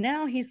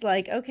 now he's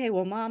like, okay,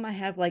 well, Mom, I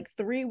have like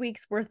 3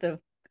 weeks worth of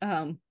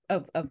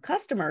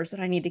customers that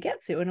I need to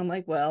get to. And I'm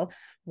like, well,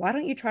 why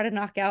don't you try to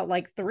knock out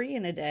like 3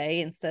 in a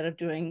day instead of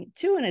doing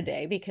 2 in a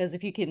day? Because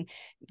if you can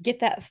get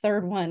that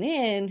third one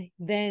in,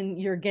 then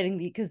you're getting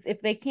because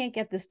if they can't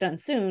get this done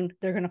soon,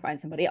 they're going to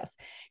find somebody else.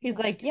 He's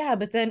like, yeah,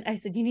 but then I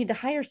said, you need to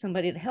hire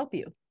somebody to help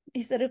you.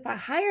 He said, if I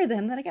hire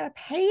them, then I got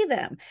to pay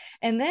them.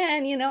 And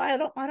then, I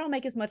don't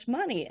make as much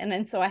money. And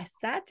then, so I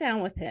sat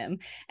down with him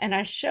and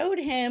I showed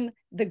him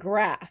the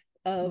graph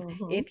of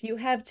if you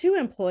have 2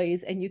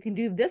 employees and you can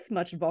do this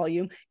much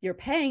volume, you're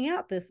paying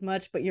out this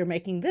much, but you're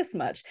making this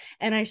much.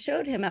 And I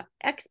showed him how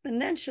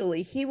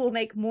exponentially he will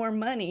make more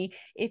money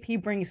if he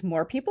brings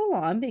more people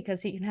on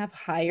because he can have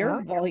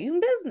higher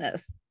volume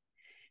business.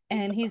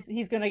 And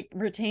he's going to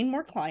retain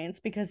more clients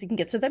because he can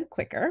get to them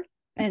quicker.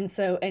 And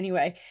so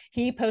anyway,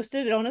 he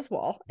posted it on his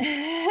wall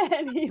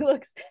and he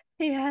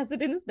has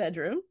it in his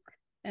bedroom.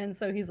 And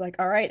so he's like,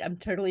 all right, I'm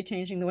totally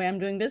changing the way I'm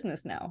doing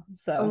business now.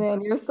 So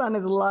man, your son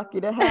is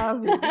lucky to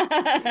have you.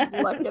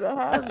 He's lucky to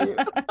have you.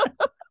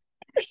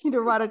 You need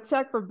to write a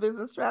check for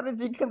business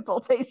strategy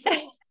consultation.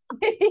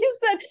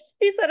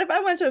 He said, if I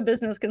went to a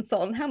business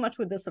consultant, how much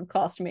would this have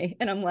cost me?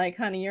 And I'm like,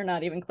 honey, you're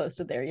not even close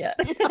to there yet.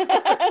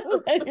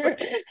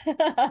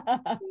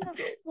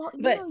 Well,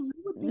 you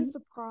would be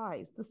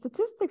surprised. The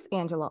statistics,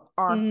 Angela,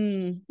 are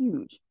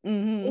huge.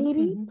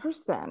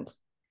 80%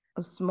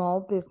 of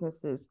small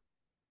businesses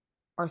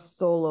are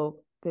solo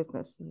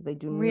businesses. They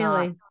do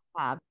not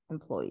have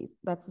employees.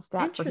 That's the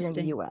stat for here in the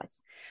Interesting.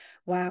 US.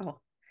 Wow.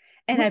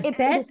 And I It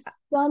bet, is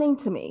stunning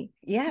to me.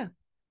 yeah.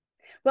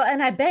 Well,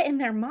 and I bet in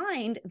their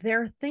mind,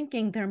 they're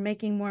thinking they're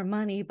making more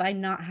money by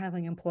not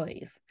having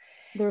employees.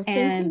 They're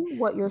And thinking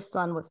what your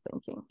son was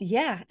thinking.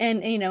 yeah.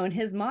 And, you know, in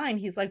his mind,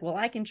 he's like, well,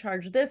 I can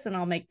charge this and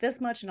I'll make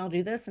this much and I'll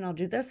do this and I'll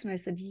do this. And I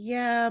said,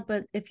 yeah,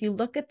 but if you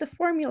look at the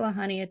formula,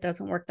 honey, it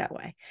doesn't work that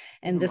way.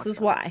 And Doesn't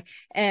this work is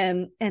that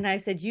way. why. And I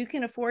said, you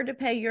can afford to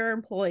pay your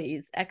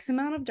employees X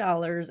amount of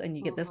dollars and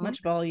you get this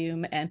much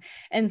volume.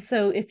 And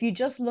so if you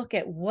just look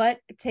at what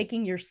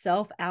taking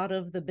yourself out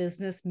of the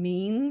business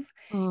means,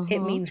 it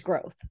means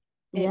growth.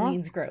 It Yes.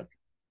 means growth.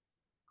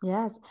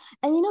 Yes.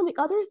 And you know, the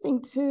other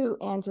thing too,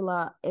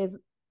 Angela, is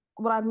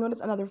what I've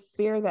noticed another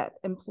fear that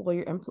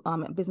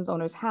business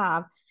owners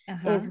have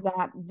is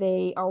that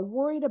they are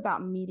worried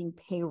about meeting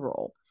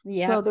payroll.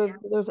 Yeah. So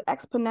there's an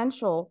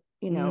exponential,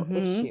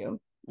 issue,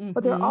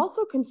 but they're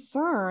also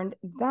concerned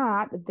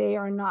that they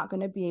are not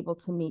going to be able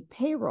to meet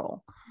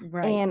payroll.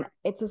 Right. And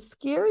it's a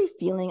scary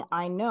feeling,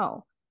 I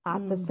know.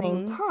 At the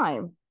same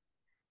time,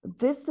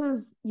 this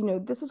is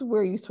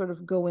where you sort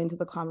of go into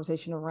the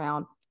conversation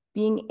around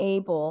being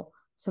able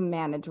to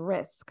manage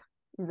risk.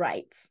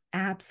 Right.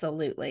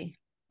 Absolutely.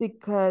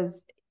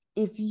 Because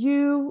if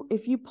you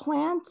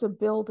plan to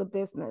build a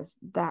business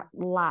that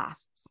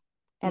lasts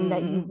and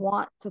that you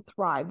want to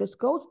thrive, this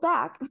goes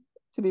back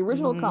to the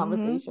original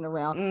conversation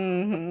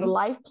around what's the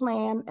life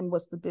plan and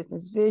what's the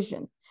business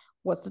vision,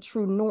 what's the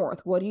true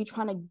north, what are you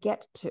trying to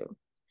get to?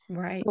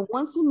 Right. So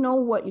once you know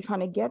what you're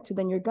trying to get to,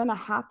 then you're going to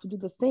have to do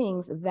the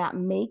things that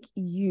make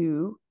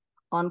you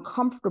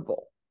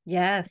uncomfortable.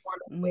 Yes.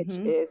 One of which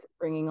is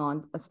bringing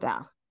on a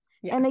staff.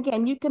 Yeah. And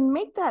again, you can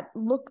make that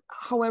look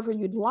however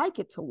you'd like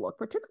it to look,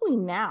 particularly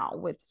now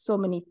with so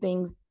many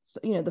things.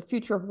 The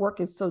future of work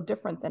is so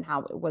different than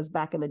how it was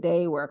back in the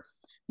day where,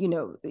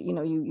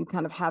 you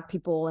kind of have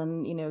people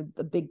in,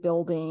 the big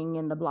building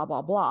and the blah,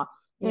 blah, blah.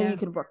 You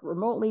can work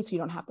remotely, so you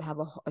don't have to have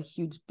a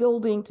huge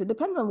building.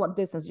 Depends on what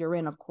business you're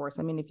in, of course.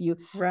 I mean, if you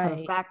have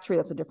a factory,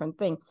 that's a different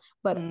thing.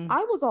 But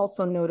I was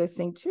also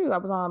noticing too, I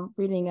was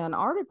reading an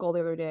article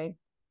the other day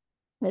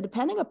that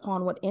depending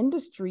upon what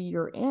industry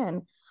you're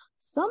in,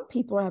 some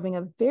people are having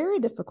a very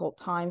difficult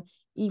time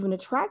even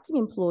attracting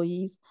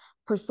employees.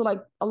 So like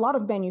a lot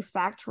of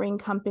manufacturing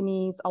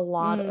companies, a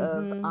lot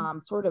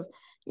of sort of,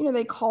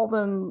 they call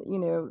them,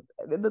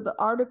 the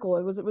article,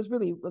 it was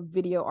really a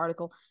video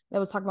article that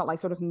was talking about like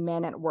sort of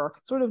men at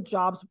work, sort of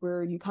jobs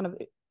where you kind of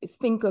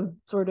think of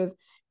sort of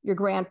your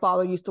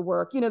grandfather used to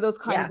work, those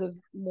kinds of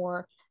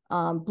more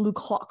blue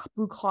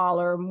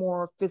collar,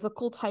 more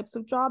physical types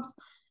of jobs.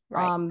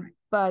 Right.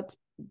 But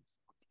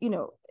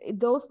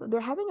they're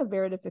having a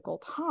very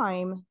difficult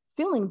time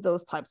filling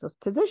those types of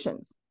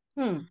positions.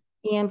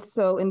 And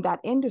so in that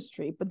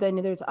industry, but then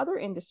there's other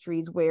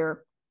industries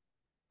where,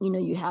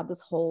 you have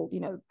this whole,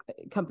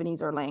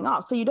 companies are laying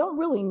off. So you don't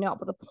really know.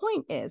 But the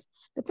point is,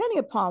 depending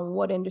upon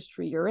what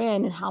industry you're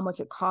in and how much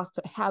it costs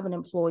to have an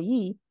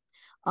employee,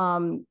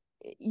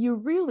 you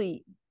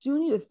really do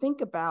need to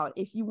think about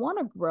if you want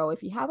to grow,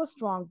 if you have a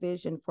strong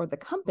vision for the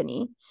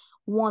company,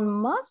 one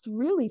must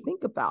really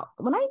think about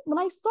when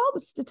I saw the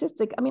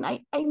statistic. I mean, I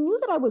knew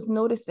that I was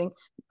noticing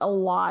a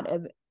lot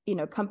of,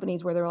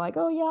 companies where they're like,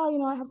 oh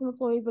yeah, I have some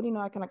employees, but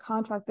I kind of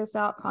contract this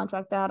out,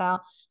 contract that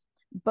out.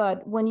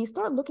 But when you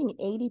start looking,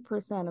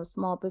 80% of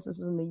small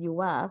businesses in the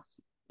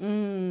US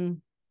don't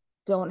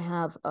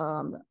have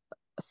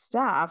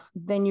staff,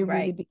 then you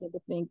really begin to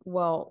think,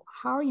 well,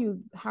 how are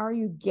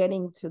you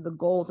getting to the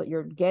goals that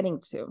you're getting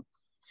to?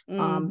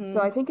 So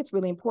I think it's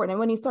really important. And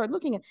when you start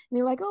looking at, and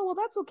you're like, oh, well,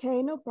 that's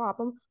okay, no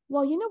problem.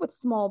 Well, with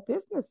small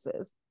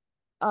businesses,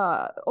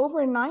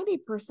 over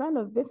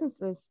 90% of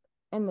businesses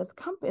in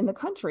the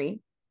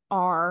country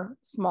are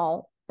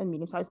small and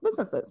medium-sized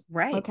businesses.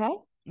 Right. Okay.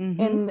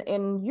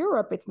 In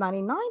Europe, it's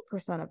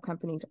 99% of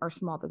companies are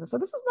small business. So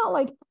this is not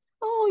like,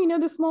 oh,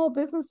 they're small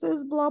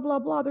businesses, blah, blah,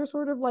 blah. They're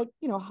sort of like,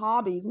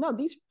 hobbies. No,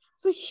 it's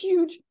a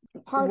huge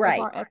part of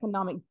our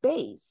economic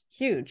base.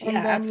 Huge. And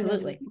yeah, then,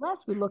 absolutely. In the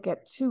US, we look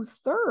at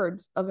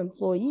 2/3 of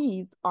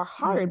employees are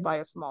hired by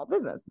a small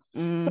business.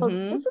 So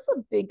this is a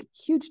big,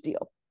 huge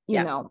deal,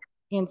 you know.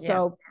 And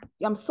so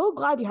I'm so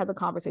glad you had the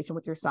conversation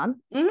with your son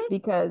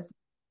because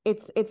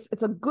it's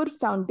a good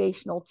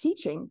foundational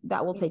teaching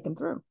that will take him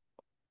through.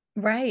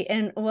 Right.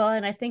 And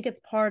I think it's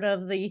part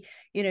of the,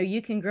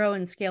 you can grow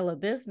and scale a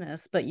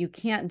business, but you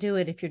can't do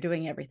it if you're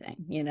doing everything,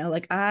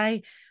 like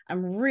I'm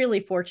really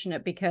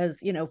fortunate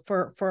because,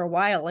 for a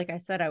while, like I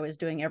said, I was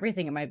doing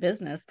everything in my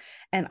business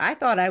and I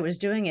thought I was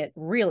doing it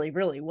really,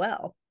 really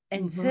well.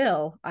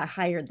 Until I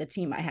hired the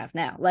team I have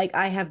now. Like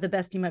I have the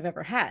best team I've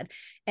ever had.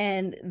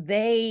 And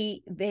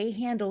they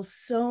handle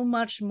so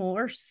much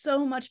more,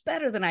 so much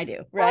better than I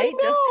do. Right.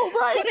 I know,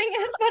 right.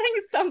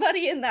 Putting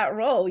somebody in that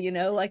role,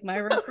 like my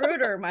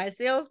recruiter, my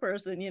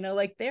salesperson,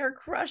 like they're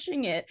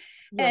crushing it.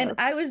 Yes. And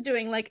I was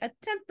doing like 1/10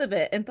 of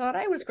it and thought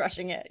I was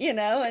crushing it,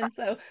 and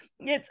so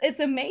it's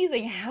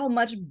amazing how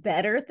much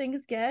better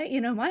things get.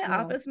 My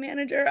office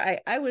manager,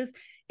 I was,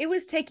 it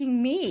was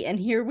taking me, and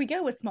here we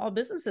go with small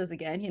businesses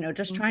again,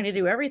 just trying to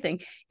do everything.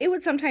 It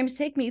would sometimes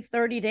take me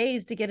 30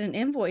 days to get an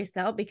invoice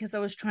out because I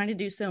was trying to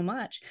do so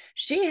much.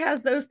 She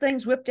has those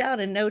things whipped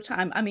out in no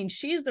time. I mean,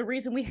 she's the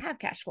reason we have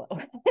cash flow,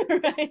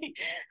 right?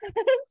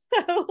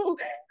 So,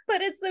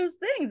 but it's those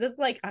things. It's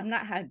like, I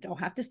don't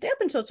have to stay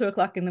up until 2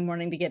 o'clock in the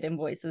morning to get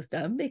invoices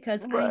done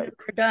because I know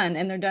they're done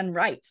and they're done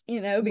right,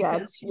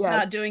 because she's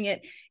not doing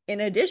it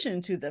in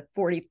addition to the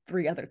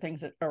 43 other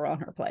things that are on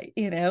her plate,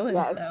 and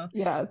so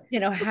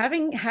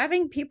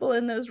having people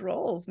in those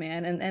roles,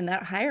 man, and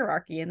that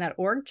hierarchy and that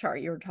org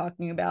chart you were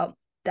talking about,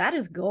 that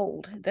is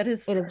gold. It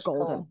is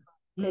golden. Gold.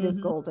 It is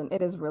golden.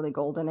 It is really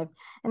golden.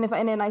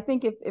 And I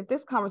think if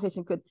this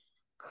conversation could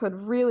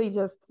really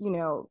just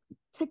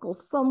tickle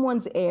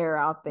someone's ear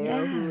out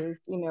there who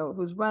is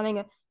who's running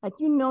it, like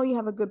you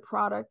have a good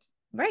product,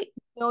 right?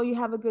 You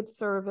have a good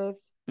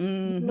service,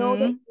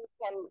 that you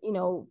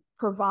can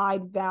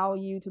provide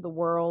value to the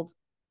world,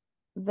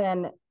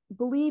 then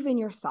believe in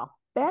yourself.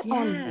 Bet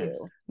on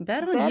you.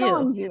 Bet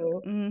on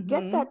you.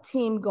 Get that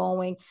team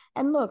going.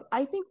 And look,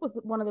 I think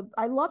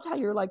I loved how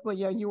you're like, well,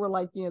 you were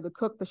like, the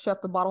cook, the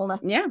chef, the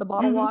bottleneck, the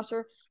bottle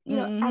washer.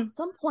 At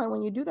some point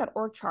when you do that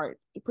org chart,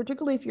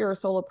 particularly if you're a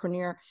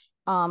solopreneur,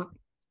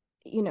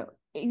 you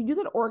do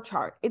that org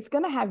chart, it's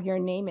going to have your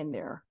name in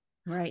there.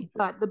 Right.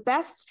 But the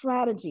best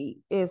strategy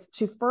is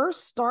to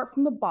first start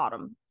from the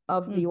bottom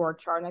of the org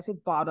chart. And I say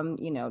bottom,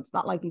 it's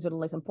not like these are the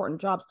less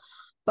important jobs,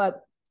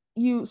 but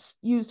you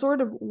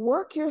sort of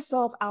work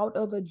yourself out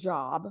of a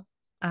job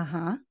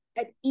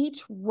at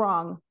each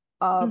rung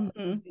of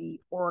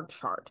the org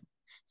chart,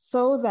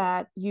 so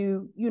that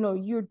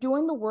you're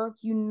doing the work,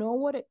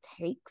 what it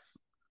takes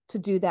to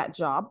do that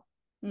job.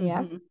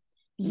 Yes.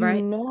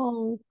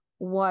 Know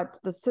what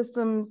the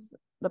systems,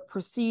 the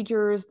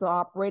procedures, the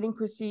operating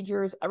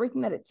procedures,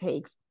 everything that it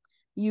takes.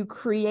 You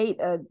create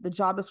the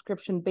job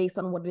description based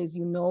on what it is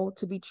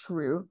to be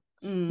true.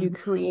 You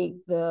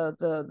create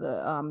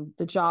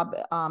the job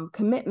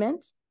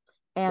commitment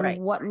and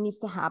what needs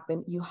to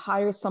happen. You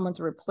hire someone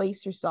to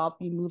replace yourself.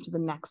 You move to the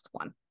next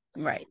one.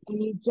 Right.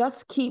 And you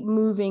just keep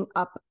moving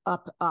up,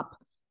 up, up.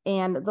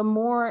 And the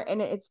more,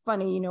 and it's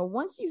funny,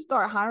 once you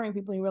start hiring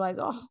people, you realize,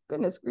 oh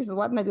goodness gracious,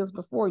 why didn't I do this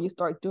before? You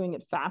start doing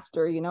it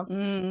faster,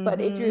 But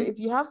if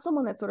you have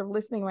someone that's sort of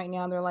listening right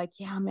now, and they're like,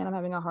 yeah, man, I'm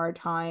having a hard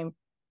time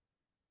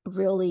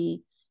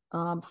really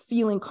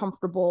feeling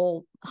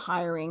comfortable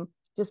hiring.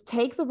 Just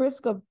take the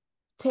risk of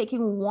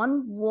taking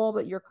one role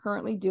that you're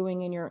currently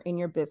doing in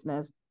your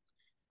business,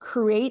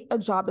 create a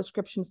job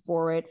description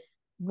for it,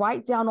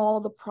 write down all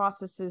of the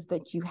processes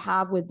that you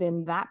have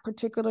within that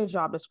particular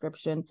job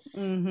description,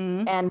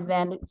 and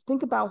then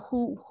think about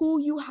who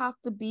you have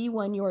to be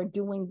when you're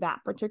doing that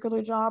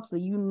particular job, so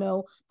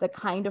the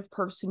kind of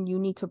person you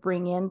need to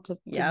bring in to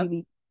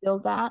really fill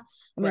that.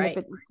 I mean, if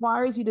it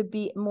requires you to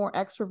be more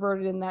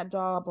extroverted in that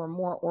job or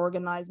more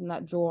organized in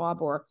that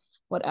job or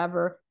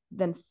whatever,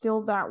 then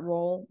fill that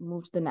role,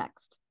 move to the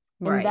next.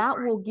 And that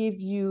will give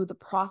you the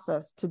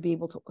process to be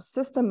able to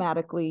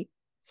systematically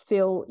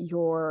fill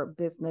your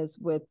business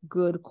with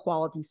good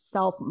quality,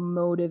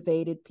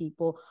 self-motivated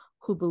people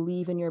who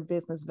believe in your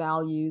business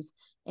values,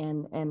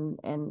 and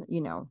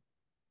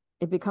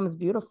it becomes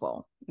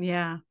beautiful.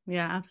 Yeah,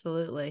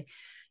 absolutely.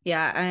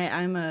 Yeah,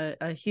 I'm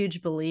a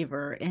huge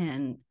believer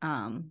in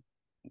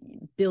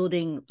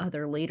building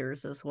other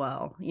leaders as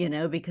well,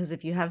 because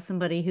if you have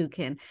somebody who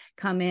can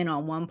come in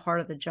on one part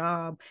of the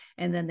job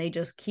and then they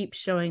just keep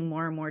showing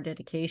more and more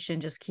dedication,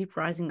 just keep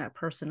rising that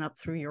person up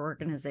through your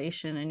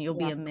organization, and you'll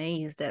be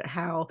amazed at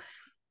how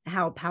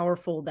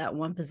powerful that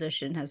one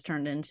position has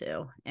turned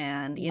into.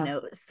 And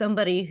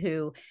somebody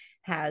who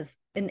has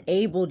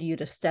enabled you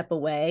to step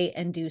away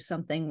and do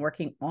something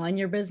working on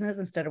your business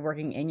instead of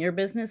working in your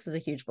business is a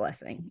huge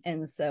blessing.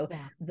 And so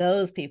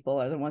those people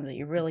are the ones that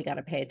you really got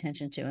to pay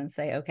attention to and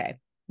say, okay,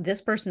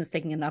 this person is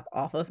taking enough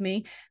off of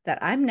me that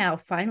I'm now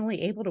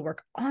finally able to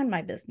work on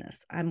my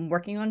business. I'm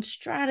working on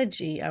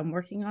strategy. I'm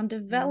working on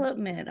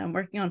development. I'm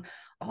working on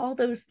all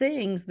those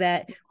things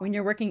that when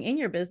you're working in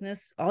your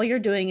business, all you're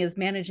doing is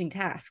managing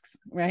tasks,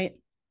 right?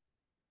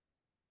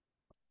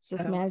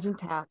 Just managing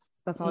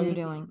tasks. That's all you're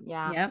doing.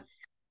 Yeah. Yep.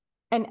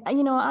 And,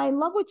 I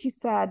love what you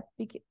said,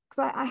 because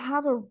I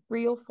have a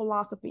real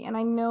philosophy, and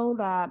I know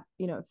that,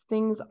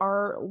 things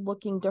are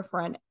looking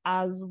different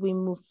as we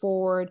move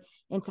forward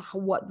into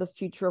what the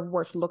future of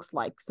work looks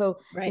like. So,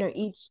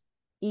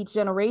 each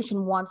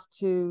generation wants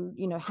to,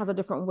 has a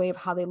different way of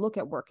how they look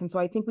at work. And so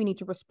I think we need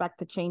to respect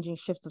the changing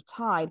shifts of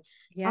tide.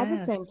 At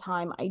the same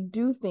time, I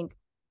do think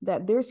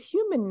that there's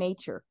human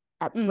nature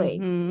at play.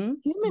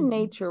 Human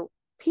nature.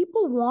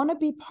 People want to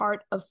be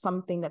part of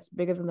something that's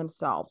bigger than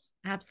themselves.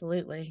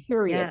 Absolutely.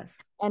 Period.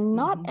 Yes. And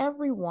not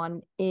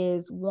everyone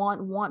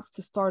wants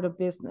to start a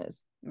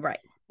business. Right.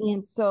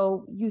 And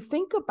so you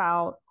think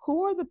about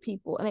who are the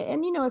people,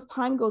 and as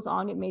time goes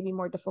on, it may be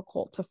more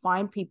difficult to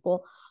find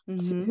people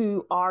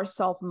who are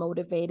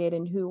self-motivated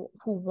and who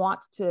want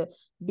to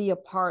be a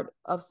part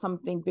of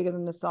something bigger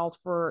than themselves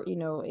for,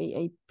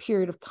 a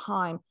period of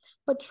time.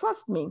 But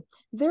trust me,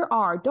 there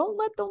are. Don't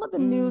let the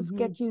news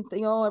get you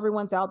think, oh,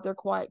 everyone's out there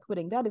quiet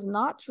quitting. That is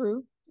not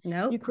true.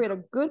 Nope. You create a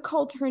good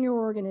culture in your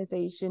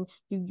organization.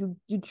 You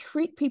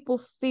treat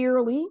people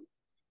fairly,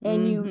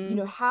 and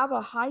you have a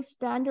high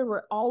standard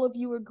where all of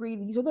you agree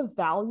these are the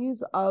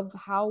values of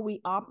how we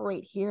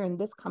operate here in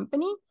this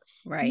company.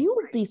 Right. You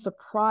would be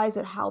surprised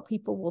at how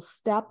people will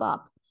step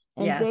up,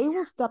 and they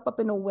will step up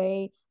in a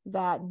way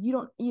that you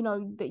don't,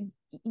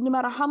 no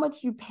matter how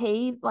much you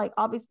pay, like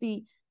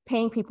obviously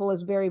paying people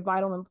is very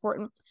vital and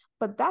important,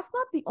 but that's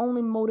not the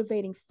only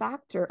motivating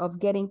factor of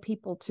getting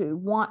people to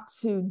want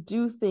to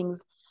do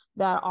things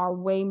that are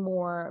way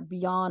more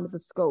beyond the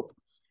scope.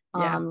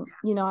 I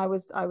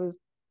was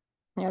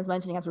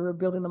mentioning as we were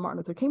building the Martin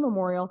Luther King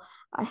Memorial,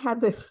 I had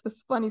this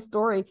funny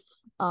story.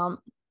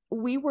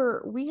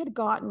 We had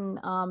gotten,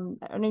 I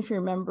don't know if you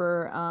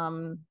remember,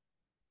 oh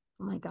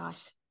my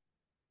gosh,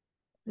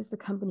 this is the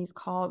company's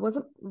called, it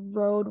wasn't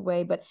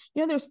Roadway, but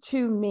there's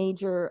two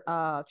major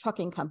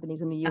trucking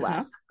companies in the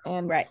US.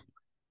 And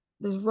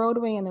there's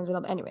Roadway and there's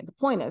another. Anyway, the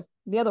point is,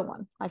 the other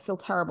one, I feel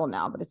terrible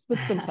now, but it's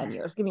been 10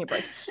 years. Give me a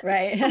break.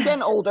 Right. I'm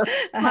getting older.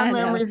 My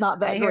memory is not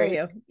that great.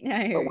 I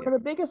hear you. One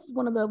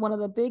of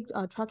the big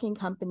trucking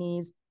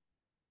companies,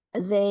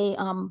 they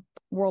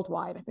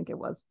worldwide, I think it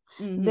was,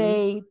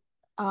 they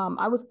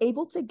I was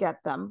able to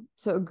get them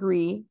to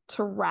agree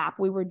to wrap.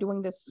 We were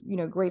doing this,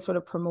 great sort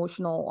of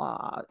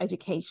promotional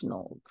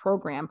educational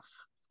program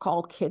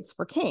called Kids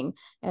for King.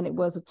 And it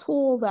was a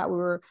tool that we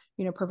were,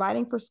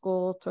 providing for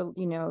schools to,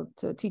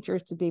 to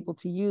teachers to be able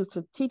to use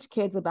to teach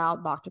kids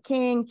about Dr.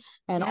 King,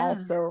 and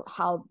also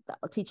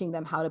teaching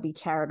them how to be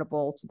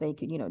charitable so they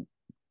could,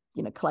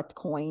 collect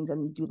coins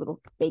and do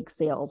little bake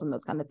sales and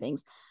those kind of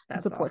things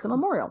to support the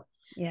memorial.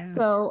 Yeah.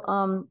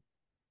 So,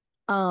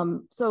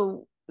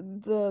 so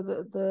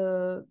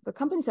the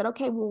company said,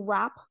 okay, we'll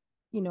wrap,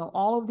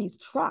 all of these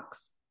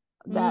trucks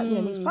that,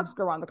 these trucks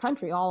go around the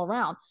country all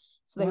around.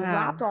 So they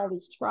wrapped all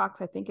these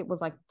trucks. I think it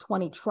was like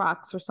 20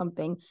 trucks or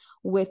something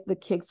with the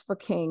Kids for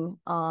King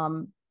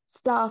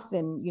stuff,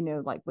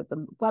 and, like with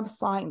the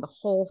website and the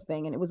whole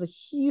thing. And it was a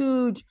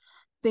huge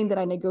thing that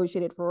I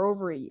negotiated for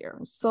over a year.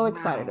 I'm so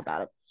excited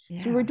about it.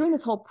 Yeah. So we were doing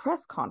this whole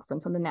press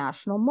conference on the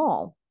National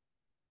Mall.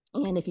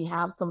 And if you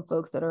have some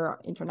folks that are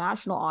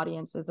international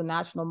audiences, the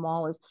National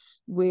Mall is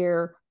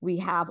where we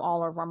have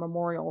all of our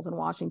memorials in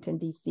Washington,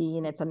 D.C.,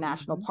 and it's a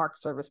National Park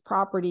Service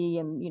property.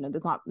 And,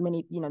 there's not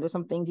many, there's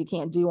some things you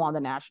can't do on the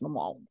National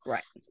Mall.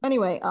 Right. So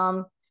anyway,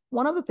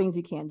 one of the things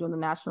you can't do in the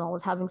National Mall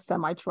is having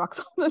semi-trucks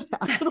on the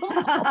National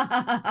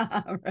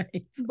Mall.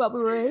 Right. But we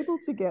were able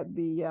to get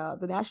the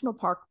National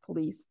Park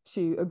Police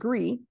to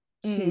agree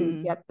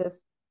to get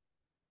this,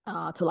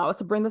 to allow us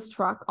to bring this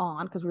truck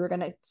on, because we were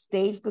going to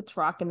stage the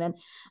truck, and then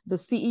the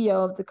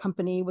CEO of the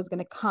company was going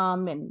to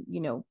come and,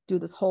 do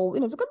this whole,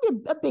 it's going to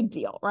be a big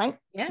deal, right?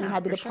 Yeah. We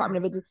had the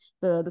Department of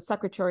the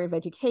Secretary of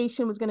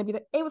Education was going to be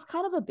there. It was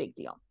kind of a big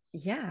deal.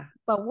 Yeah.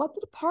 But what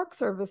the Park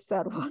Service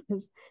said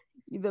was,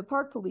 the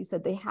Park Police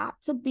said they had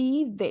to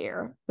be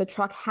there. The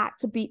truck had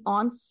to be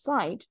on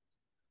site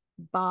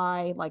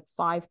by like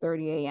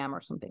 5:30 a.m.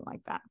 or something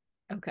like that.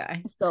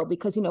 Okay. So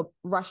because,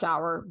 rush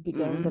hour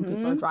begins and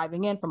people are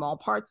driving in from all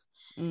parts.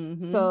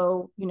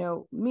 So,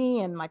 me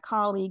and my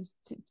colleagues,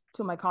 two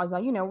of my colleagues,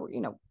 now,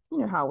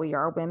 how we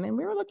are women,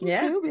 we were looking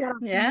cute. We had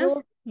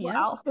our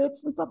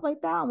outfits and stuff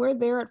like that. And we're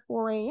there at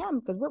 4 a.m.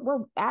 because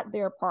we're at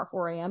their park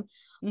 4 a.m.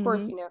 Of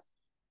course,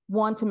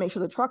 one, to make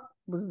sure the truck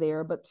was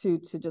there, but two,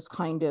 to just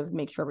kind of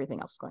make sure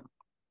everything else is going.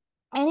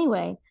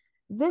 Anyway,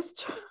 this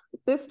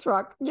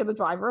truck, the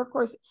driver, of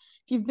course, if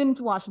you've been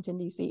to Washington,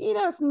 D.C.,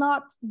 it's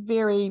not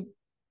very,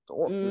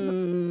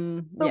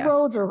 the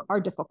roads are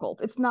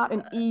difficult. It's not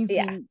an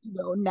easy,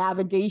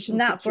 navigation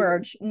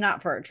situation.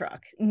 Not for a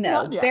truck.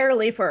 No,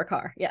 barely for a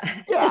car.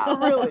 Yeah. Yeah,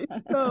 really.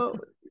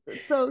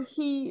 So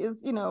he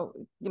is,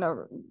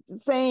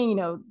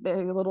 saying, they're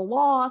a little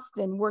lost,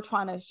 and we're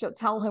trying to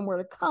tell him where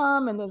to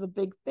come, and there's a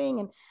big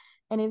thing.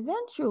 And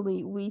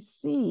eventually we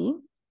see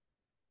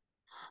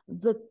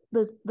the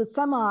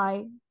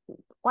semi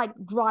like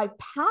drive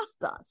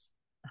past us,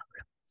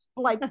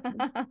 like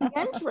the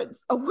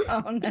entrance.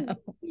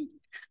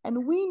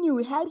 And we knew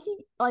had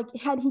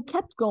he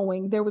kept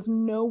going, there was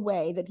no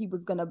way that he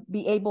was going to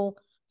be able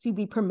to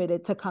be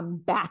permitted to come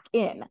back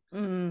in.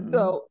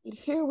 So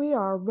here we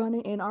are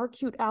running in our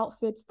cute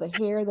outfits, the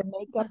hair, the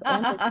makeup,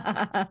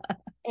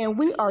 and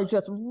we are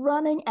just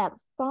running at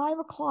 5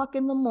 o'clock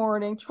in the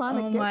morning, trying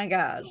to get, my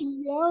gosh,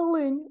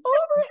 yelling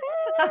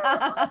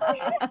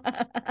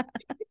overhead.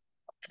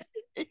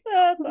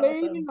 That's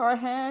waving awesome. our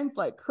hands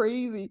like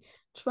crazy,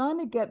 trying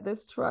to get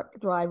this truck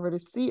driver to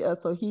see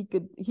us so he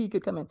could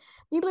come in.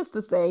 Needless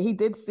to say, he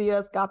did see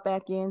us, got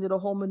back in, did a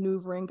whole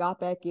maneuvering, got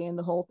back in,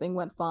 the whole thing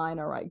went fine.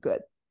 All right,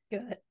 good.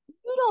 You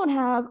don't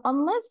have,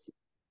 unless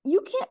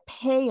you can't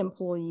pay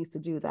employees to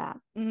do that.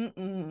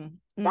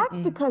 That's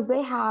because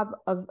they have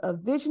a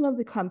vision of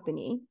the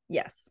company.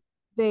 Yes.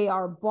 They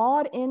are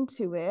bought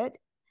into it,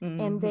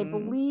 and they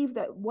believe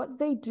that what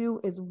they do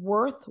is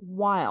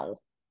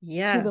worthwhile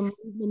to the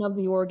movement of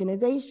the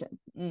organization.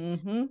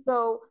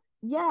 So,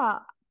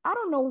 I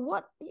don't know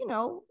what,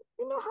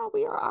 how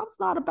we are. I was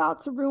not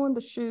about to ruin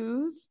the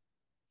shoes.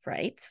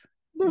 Right.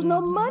 There's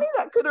no money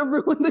that could have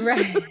ruined the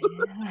shoes.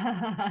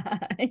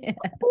 Yes.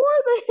 Or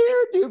the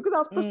hairdo, because I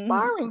was Mm-hmm.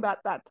 perspiring at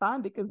that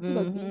time because,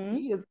 Mm-hmm.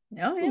 DC is,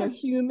 Oh, yeah.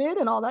 humid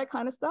and all that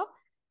kind of stuff.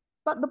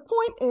 But the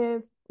point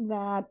is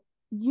that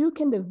you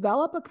can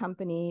develop a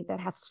company that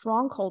has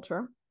strong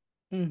culture,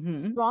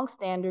 Mm-hmm. strong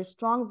standards,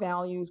 strong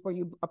values, where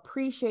you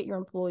appreciate your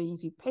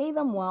employees, you pay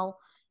them well,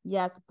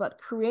 yes, but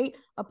create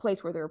a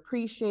place where they're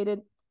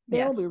appreciated.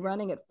 They will be Yes.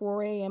 running at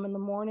 4 a.m. in the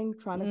morning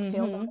trying to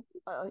tail down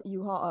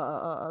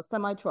a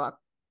semi truck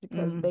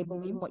because they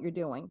believe in what you're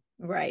doing.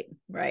 Right,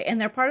 right. And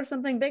they're part of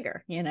something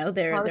bigger,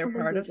 they're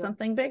part of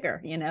something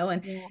bigger,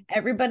 and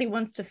everybody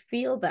wants to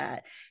feel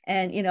that.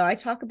 And, I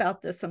talk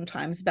about this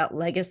sometimes about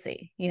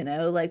legacy,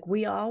 like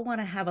we all want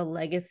to have a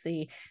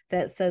legacy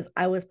that says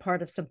I was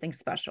part of something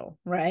special,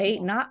 right?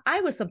 Yes. Not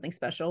I was something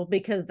special,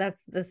 because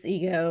that's this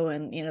ego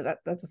and, that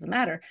doesn't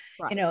matter.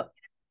 Right.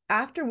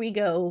 After we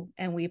go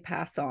and we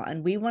pass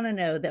on, we want to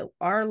know that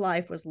our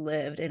life was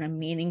lived in a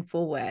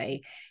meaningful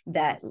way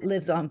that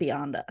lives on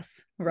beyond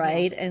us,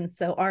 right? Yes. And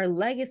so our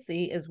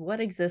legacy is what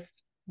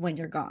exists when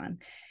you're gone.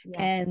 Yes.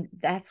 And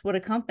that's what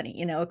a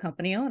company, a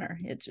company owner,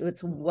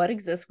 it's what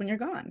exists when you're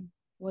gone.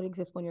 What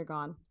exists when you're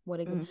gone? What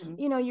exists?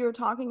 Mm-hmm. You were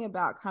talking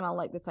about kind of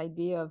like this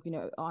idea of,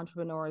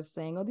 entrepreneurs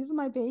saying, "Oh, this is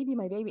my baby,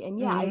 my baby." And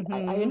yeah,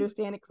 I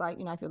understand it because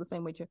I feel the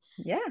same way too.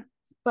 Yeah.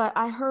 But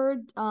I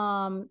heard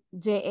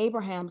Jay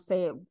Abraham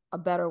say it a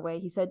better way.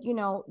 He said,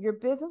 your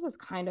business is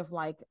kind of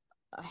like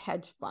a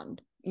hedge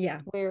fund.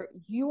 Yeah. Where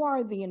you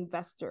are the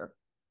investor.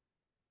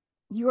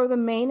 You are the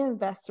main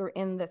investor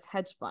in this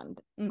hedge fund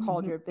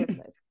called your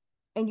business.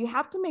 And you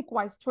have to make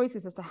wise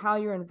choices as to how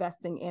you're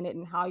investing in it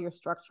and how you're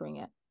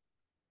structuring it.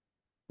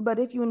 But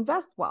if you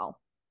invest well,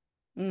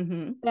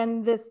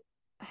 then this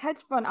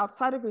hedge fund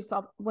outside of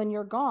yourself, when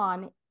you're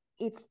gone,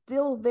 it's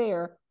still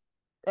there,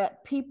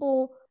 that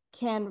people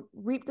can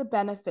reap the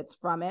benefits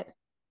from it.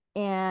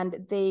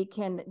 And they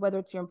can, whether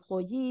it's your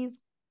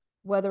employees,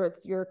 whether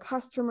it's your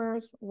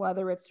customers,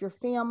 whether it's your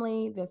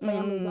family, the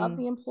families of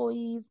the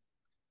employees,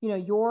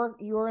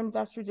 your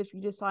investors, if you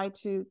decide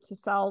to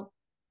sell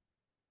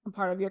a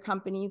part of your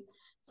companies.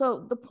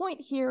 So the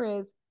point here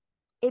is,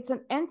 it's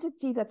an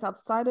entity that's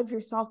outside of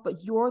yourself,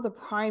 but you're the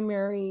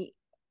primary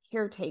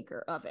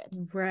caretaker of it.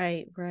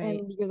 Right.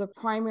 And you're the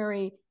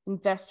primary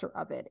investor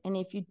of it. And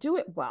if you do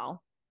it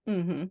well,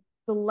 the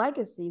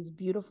legacy is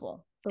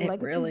beautiful.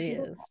 It really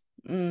is.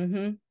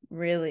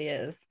 Really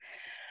is.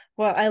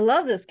 Well, I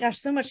love this. Gosh,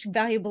 so much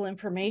valuable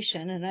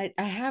information. And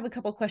I have a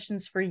couple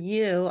questions for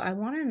you. I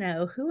want to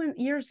know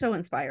you're so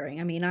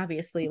inspiring. I mean,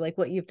 obviously, like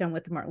what you've done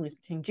with the Martin Luther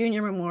King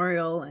Jr.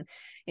 Memorial, and,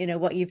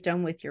 what you've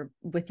done with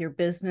your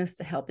business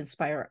to help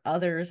inspire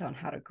others on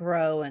how to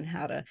grow and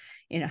how to,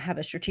 have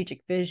a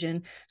strategic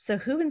vision. So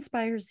who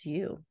inspires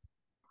you?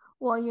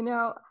 Well,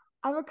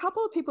 I have a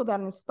couple of people that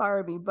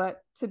inspire me,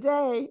 but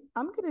today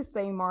I'm going to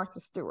say Martha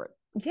Stewart.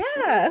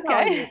 Yeah.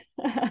 Okay.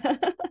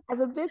 As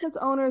a business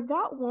owner,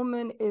 that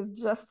woman is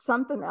just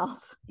something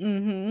else.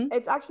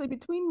 It's actually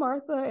between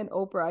Martha and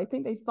Oprah. I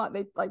think they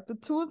like the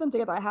two of them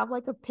together. I have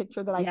like a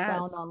picture that I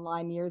found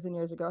online years and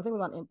years ago. I think it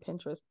was on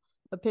Pinterest.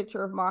 A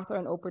picture of Martha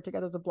and Oprah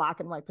together. It's a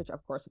black and white picture.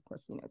 Of course,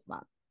 it's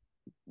not.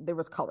 There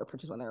was color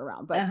pictures when they were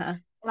around, but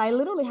and I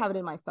literally have it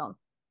in my phone.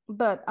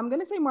 But I'm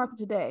going to say Martha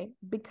today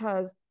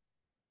because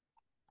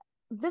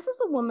this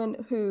is a woman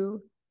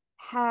who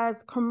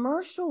has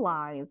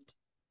commercialized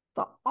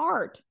the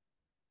art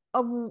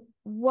of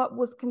what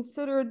was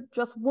considered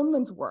just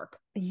women's work.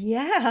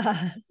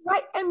 Yes.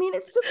 Right. I mean,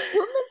 it's just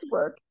women's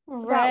work.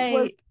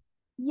 Right.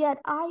 Yet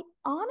I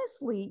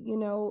honestly,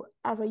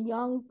 as a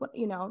young,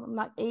 I'm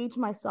not aged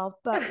myself,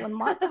 but when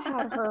Martha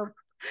had her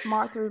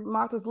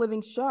Martha's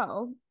Living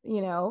Show,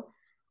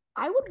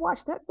 I would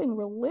watch that thing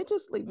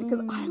religiously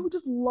because I would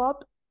just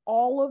loved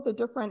all of the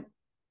different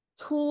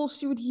tools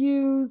she would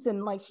use.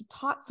 And like, she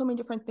taught so many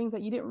different things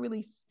that you didn't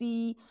really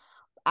see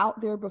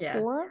out there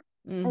before.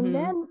 And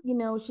then,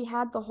 she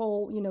had the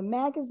whole,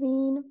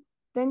 magazine.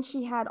 Then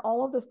she had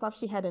all of the stuff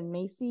she had in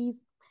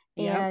Macy's.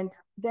 And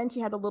then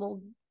she had the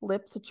little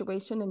lip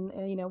situation and,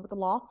 with the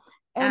law.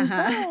 And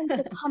then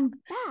to come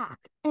back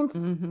and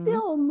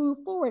still move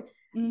forward.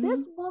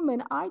 This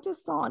woman I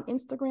just saw on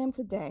Instagram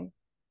today,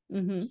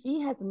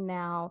 she has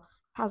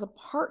a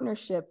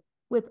partnership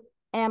with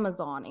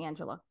Amazon,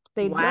 Angela.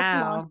 They just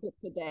launched it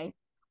today.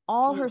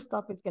 All her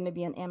stuff is going to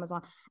be on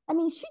Amazon. I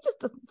mean, she just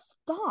doesn't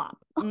stop.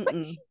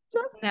 She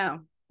just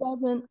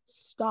doesn't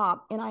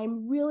stop. And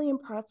I'm really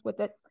impressed with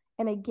it.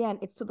 And again,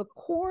 it's to the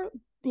core,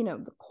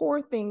 the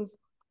core things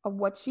of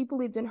what she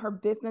believed in. Her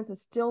business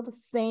is still the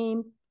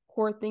same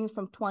core things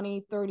from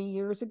 20, 30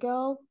 years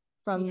ago.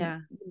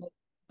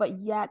 But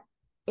yet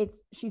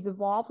she's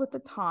evolved with the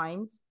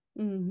times,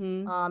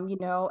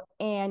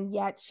 and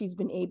yet she's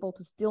been able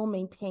to still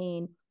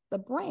maintain the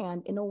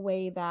brand in a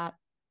way that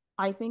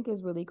I think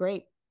is really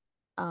great.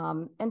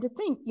 And to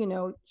think,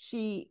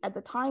 she, at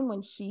the time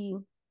when she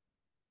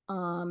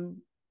was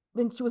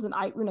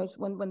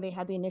when they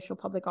had the initial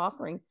public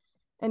offering,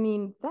 I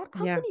mean, that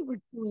Yeah, company was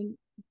doing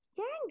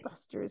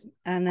gangbusters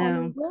I on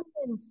know.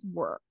 women's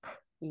work.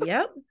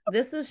 Yep,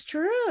 this is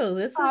true.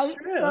 This is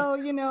true.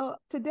 So,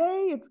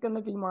 today it's going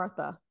to be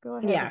Martha. Go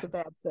ahead Yeah. with your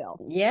bad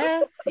self.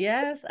 Yes,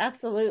 yes,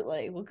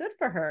 absolutely. Well, good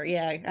for her.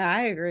 Yeah,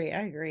 I agree.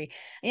 I agree.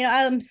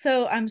 I'm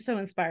so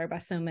inspired by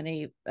so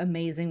many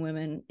amazing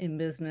women in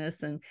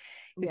business, and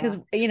because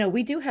Yeah.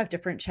 we do have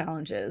different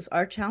challenges.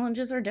 Our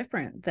challenges are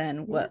different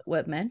than what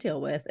Yes. men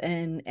deal with,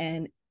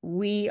 and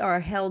we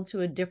are held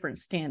to a different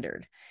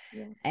standard.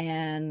 Yes.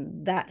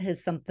 And that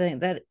is something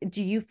that,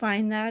 do you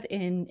find that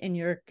in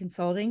your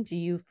consulting? Do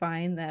you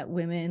find that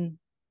women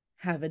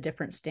have a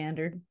different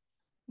standard?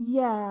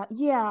 Yeah.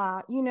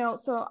 Yeah.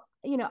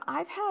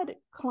 I've had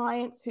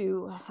clients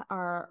who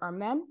are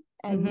men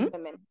and Mm-hmm.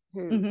 women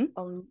who Mm-hmm.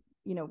 own,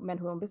 men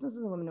who own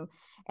businesses and women who,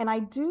 and I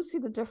do see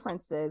the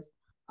differences.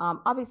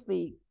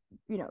 Obviously,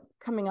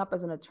 coming up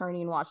as an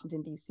attorney in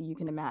Washington, D.C., you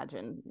can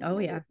imagine, Oh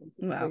there's yeah.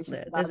 some Well, situations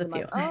that I've there's a been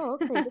like, few. oh,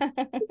 okay.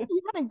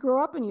 You kind of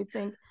grow up and you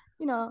think,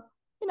 because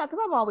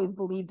I've always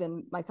believed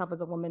in myself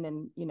as a woman,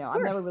 and Of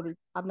course.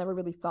 I've never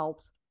really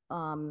felt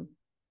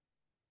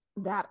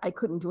that I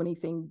couldn't do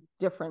anything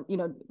different,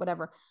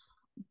 whatever.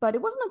 But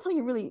it wasn't until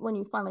when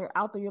you finally are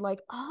out there, you're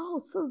like, oh,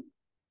 so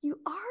you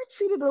are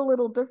treated a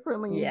little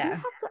differently. You do Yeah.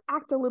 have to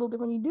act a little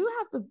different. You do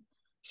have to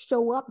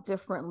show up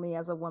differently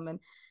as a woman.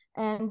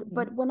 And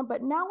Mhm.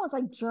 but now as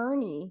I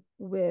journey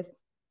with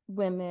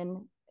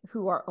women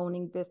who are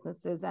owning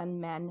businesses and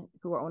men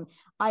who are owning,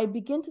 I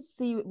begin to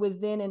see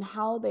within and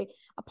how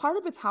a part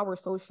of it's how we're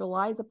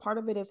socialized, a part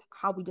of it is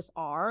how we just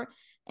are,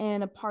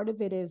 and a part of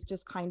it is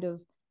just kind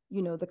of,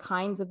 the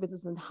kinds of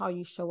business and how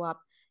you show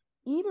up.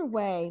 Either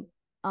way,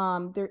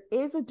 there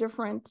is a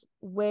different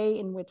way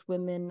in which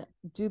women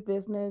do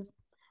business.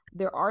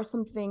 There are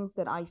some things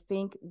that I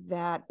think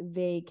that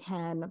they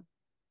can,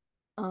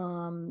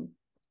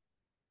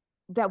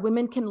 that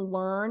women can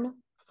learn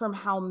from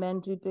how men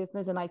do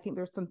business, and I think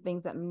there's some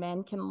things that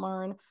men can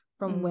learn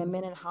from Mm.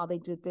 women and how they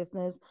do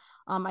business.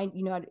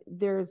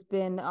 There's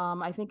been,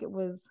 I think it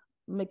was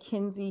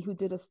McKinsey who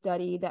did a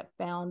study that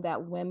found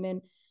that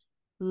women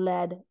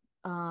led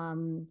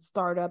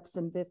startups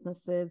and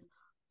businesses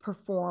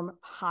perform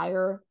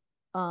higher.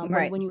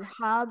 Right. When you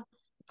have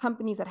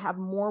companies that have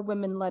more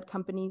women-led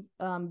companies,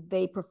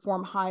 they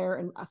perform higher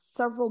in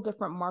several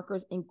different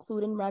markers,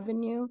 including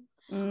revenue.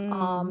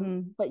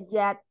 Hmm. But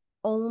yet,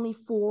 only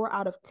 4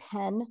 out of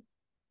 10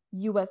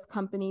 U.S.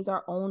 companies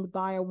are owned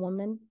by a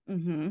woman.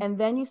 Hmm. And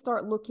then you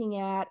start looking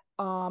at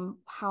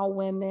how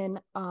women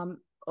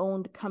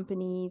owned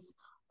companies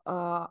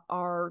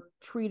are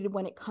treated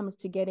when it comes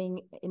to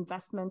getting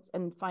investments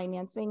and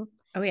financing.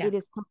 Oh yeah. It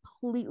is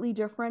completely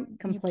different.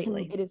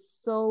 Completely. It is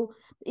so,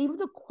 even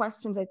the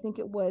questions, I think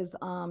it was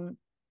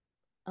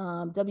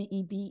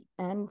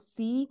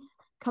WEBNC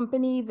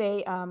company,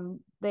 they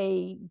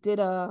did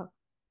a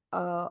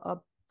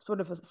sort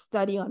of a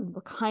study on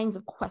the kinds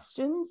of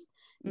questions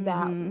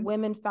that Hmm.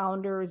 women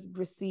founders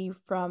receive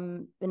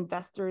from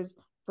investors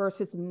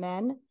versus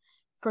men.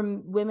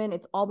 From women,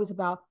 it's always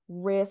about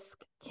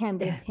risk. Can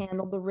they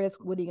handle the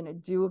risk? What are you going to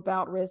do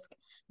about risk?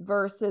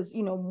 Versus,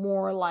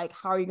 more like,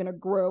 how are you going to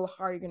grow?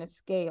 How are you going to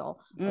scale?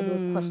 Are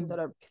those questions that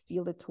are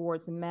fielded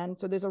towards men?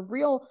 So there's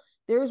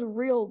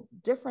real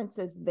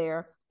differences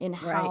there in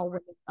Right. how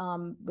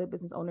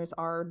business owners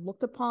are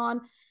looked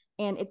upon,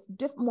 and it's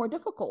more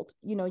difficult.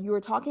 You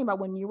were talking about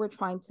when you were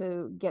trying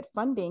to get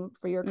funding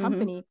for your Hmm.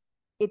 company,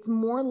 it's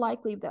more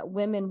likely that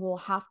women will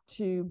have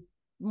to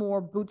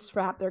more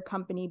bootstrap their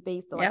company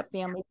based on like Yep.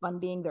 family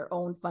funding, their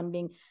own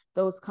funding,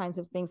 those kinds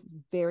of things.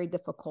 It's very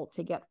difficult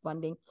to get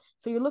funding.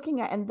 So you're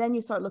looking at, and then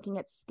you start looking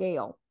at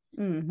scale.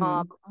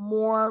 Hmm.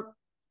 More,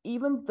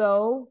 even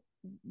though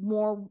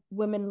more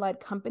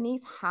women-led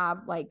companies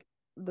have, like,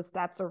 the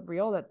stats are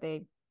real that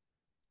they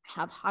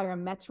have higher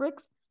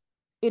metrics,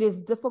 it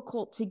is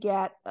difficult to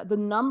get the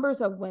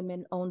numbers of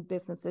women-owned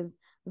businesses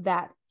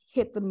that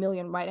hit the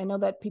million, right? I know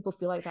that people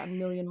feel like that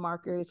million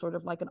marker is sort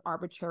of like an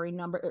arbitrary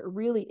number. It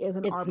really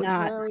isn't It's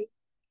not. arbitrary.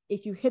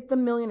 If you hit the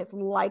million, it's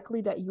likely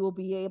that you will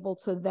be able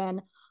to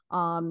then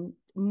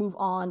move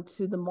on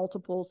to the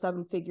multiple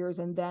seven figures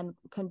and then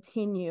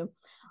continue.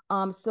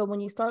 So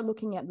when you start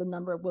looking at the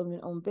number of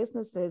women-owned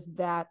businesses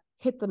that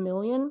hit the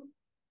million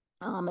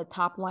at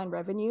top line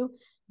revenue,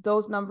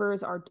 those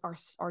numbers are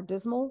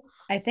dismal.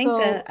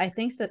 So I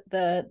think that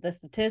the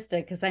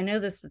statistic, because I know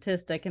the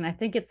statistic, and I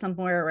think it's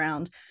somewhere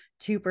around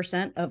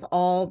 2% of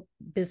all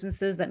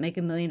businesses that make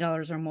 $1 million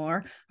or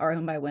more are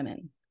owned by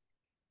women.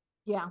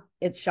 yeah,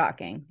 It's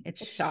shocking.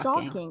 It's it's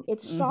shocking. shocking.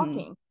 It's Hmm.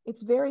 shocking.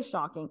 It's very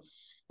shocking.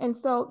 And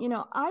so,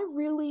 I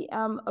really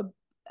I'm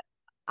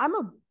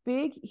a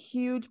big,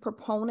 huge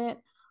proponent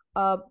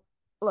of,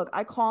 look,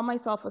 I call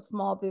myself a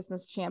small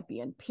business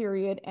champion,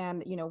 period.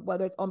 And,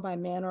 whether it's owned by a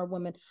man or a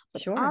woman,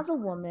 but Sure. as a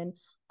woman,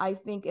 I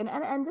think,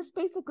 and just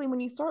basically when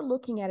you start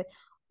looking at it,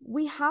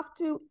 we have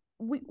to,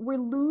 we're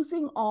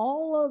losing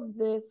all of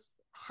this,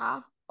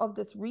 half of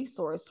this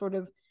resource sort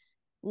of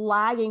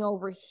lagging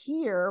over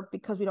here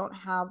because we don't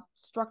have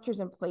structures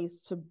in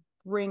place to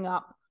bring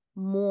up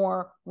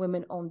more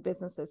women-owned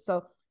businesses.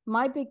 So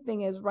my big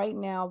thing is right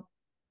now,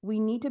 we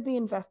need to be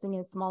investing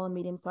in small and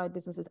medium-sized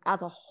businesses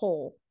as a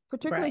whole,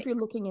 particularly if Right. you're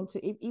looking into,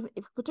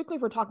 particularly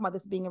if we're talking about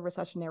this being a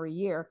recessionary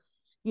year,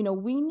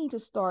 we need to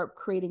start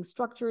creating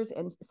structures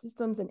and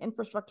systems and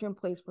infrastructure in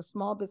place for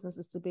small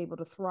businesses to be able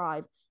to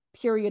thrive,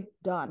 period,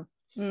 done.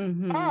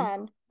 Mm-hmm.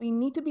 And we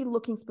need to be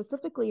looking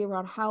specifically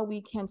around how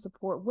we can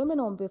support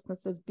women-owned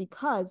businesses,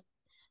 because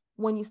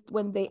when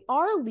they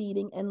are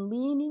leading and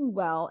leading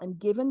well and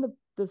given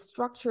the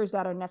structures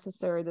that are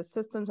necessary, the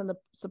systems and the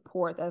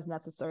support that is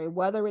necessary,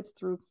 whether it's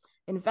through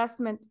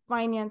investment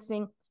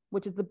financing,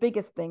 which is the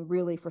biggest thing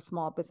really for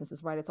small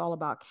businesses, right? It's all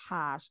about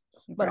cash,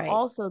 but Right.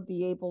 also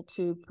be able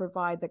to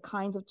provide the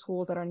kinds of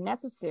tools that are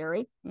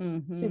necessary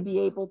Mm-hmm. to be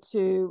able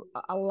to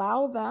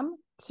allow them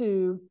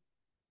to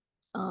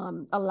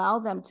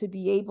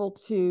be able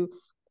to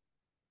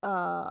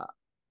uh,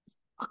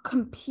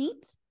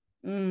 compete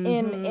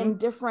Mm-hmm. in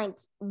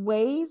different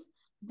ways,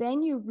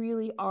 then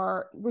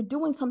we're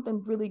doing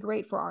something really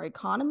great for our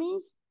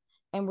economies,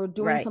 and we're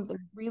doing Right. something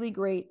really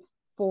great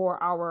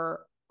for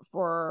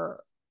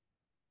our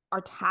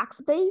tax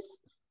base.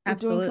 We're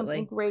doing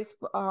something Absolutely. great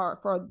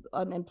for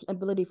an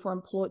ability for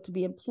employed to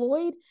be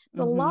employed.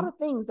 There's a lot Mm-hmm. of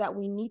things that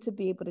we need to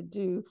be able to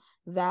do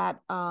that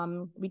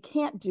we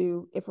can't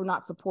do if we're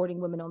not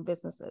supporting women-owned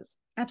businesses.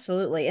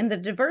 Absolutely. And the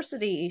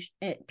diversity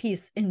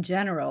piece in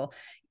general,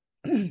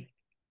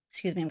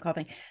 excuse me, I'm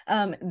coughing.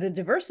 The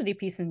diversity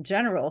piece in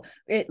general,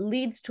 it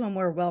leads to a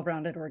more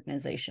well-rounded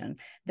organization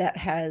that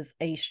has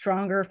a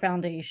stronger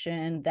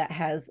foundation, that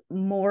has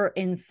more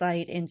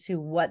insight into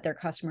what their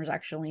customers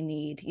actually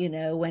need.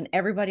 When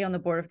everybody on the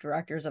board of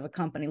directors of a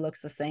company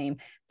looks the same,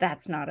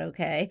 that's not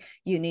okay.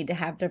 You need to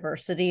have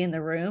diversity in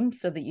the room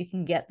so that you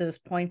can get those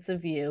points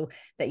of view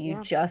that you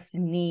Yeah, just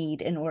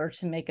need in order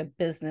to make a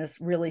business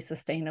really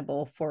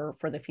sustainable for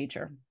the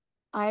future.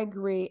 I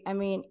agree. I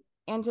mean,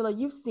 Angela,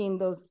 you've seen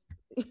those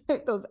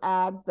those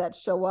ads that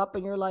show up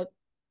and you're like,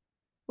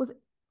 was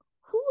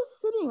who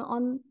was sitting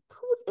on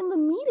who was in the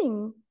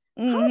meeting?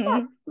 How did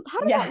that Mm-hmm. how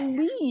did Yeah. that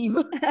leave?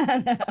 I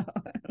know.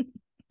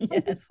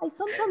 Yes. I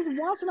sometimes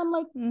watch and I'm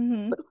like,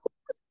 Mm-hmm. but who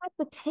was at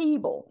the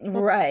table? That's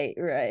Right,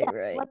 right, yes,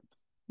 right.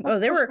 let's Oh,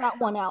 there push were that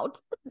one out.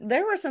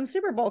 there were some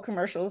Super Bowl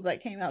commercials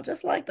that came out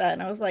just like that.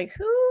 And I was like,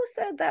 who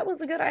said that was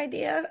a good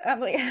idea?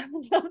 I'm like, I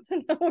would love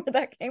to know where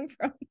that came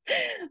from.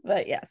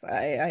 But yes,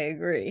 I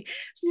agree.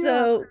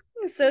 Yeah.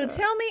 So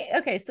tell me,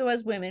 okay, so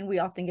as women, we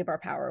often give our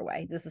power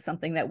away. This is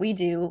something that we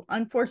do,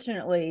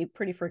 unfortunately,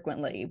 pretty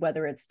frequently,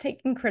 whether it's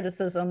taking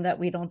criticism that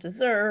we don't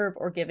deserve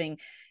or giving,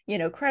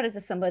 credit to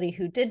somebody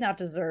who did not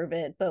deserve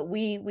it, but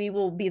we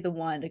will be the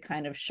one to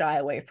kind of shy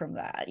away from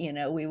that.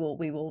 We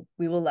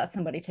will let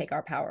somebody take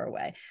our power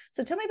away.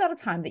 So tell me about a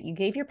time that you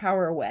gave your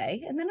power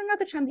away and then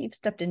another time that you've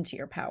stepped into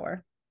your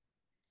power.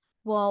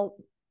 Well,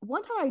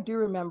 one time I do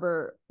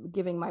remember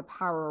giving my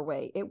power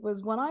away. It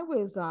was when I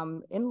was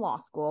in law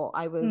school.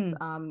 I was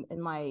Mm, in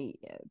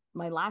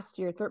my last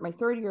year, my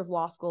third year of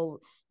law school.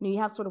 You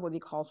have sort of what we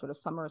call sort of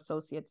summer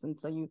associates, and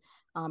so you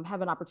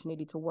have an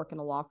opportunity to work in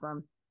a law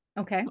firm,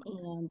 okay.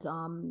 and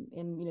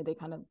they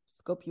kind of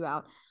scope you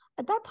out.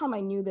 At that time,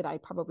 I knew that I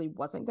probably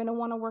wasn't going to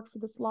want to work for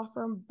this law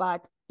firm,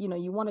 but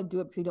you want to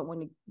do it because you don't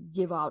want to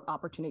give out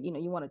opportunity.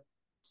 You want to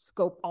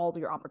scope all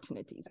your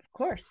opportunities. Of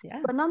course. Yeah.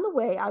 But none the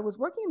way, I was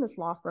working in this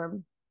law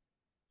firm,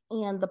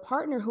 and the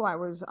partner who I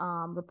was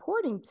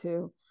reporting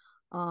to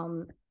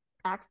um,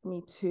 asked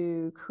me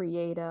to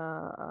create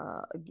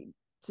to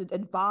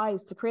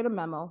create a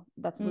memo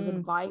that was Mm,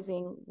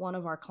 advising one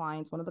of our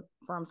clients, one of the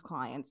firm's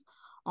clients,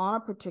 on a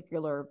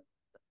particular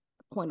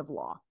point of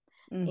law.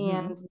 mm-hmm.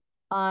 And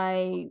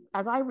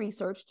as I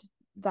researched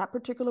that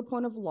particular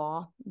point of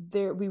law,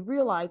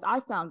 I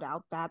found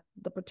out that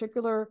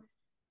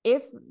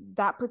if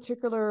that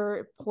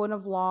particular point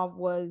of law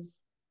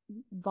was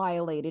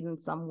violated in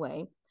some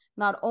way,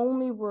 not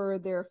only were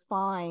there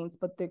fines,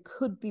 but there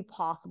could be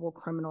possible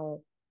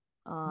criminal,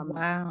 um,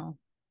 Wow.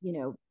 you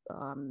know,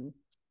 um,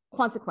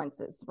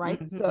 consequences,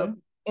 right? So Mm-hmm.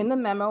 in the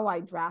memo, I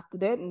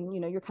drafted it, and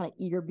you're kind of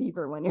eager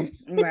beaver when you're,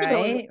 in the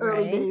Right,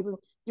 early right. days, and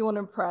you want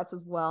to impress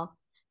as well.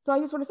 So I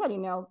just sort of said,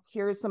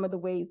 here's some of the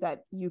ways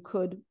that you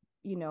could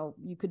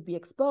be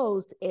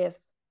exposed if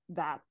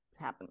that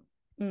happened.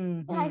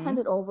 And I Mm-hmm. sent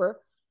it over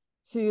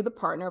to the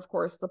partner. Of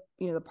course, the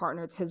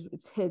partner, it's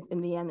his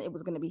in the end, it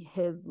was going to be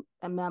his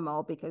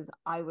memo because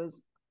I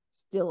was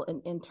still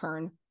an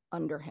intern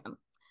under him.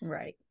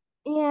 Right.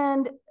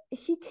 And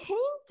he came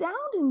down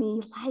to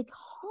me like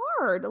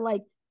hard,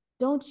 like,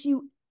 don't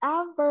you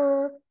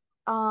ever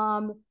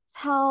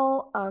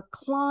tell a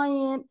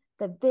client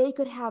that they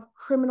could have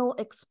criminal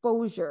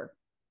exposure.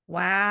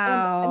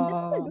 And this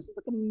is like Wow.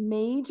 a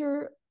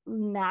major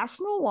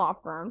national law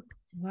firm,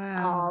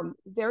 Wow.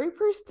 very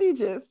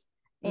prestigious.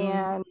 Mm,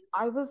 And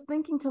I was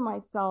thinking to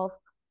myself,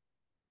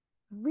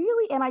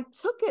 really? And I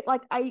took it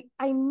like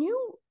I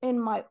knew in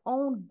my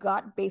own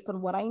gut, based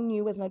on what I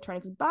knew as an attorney,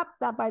 because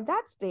by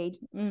that stage,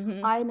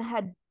 mm-hmm. I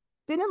had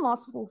been in law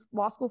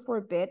school for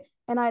a bit,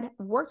 and I'd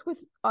worked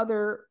with I'd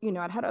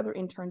had other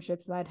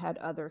internships, and I'd had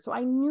other, so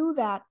I knew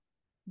that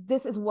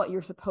this is what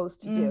you're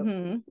supposed to do.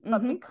 Mm-hmm.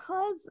 But Mm-hmm.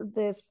 because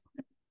this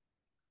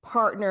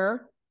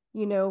partner,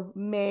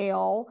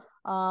 male,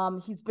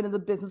 he's been in the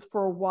business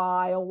for a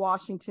while,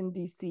 Washington,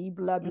 D.C.,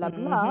 blah, blah,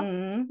 blah.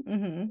 Mm-hmm.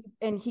 Mm-hmm.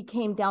 And he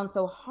came down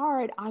so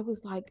hard, I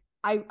was like,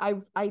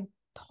 I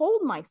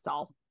told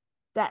myself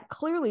that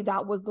clearly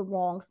that was the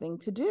wrong thing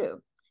to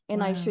do.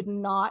 And I Wow. should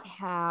not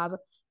have,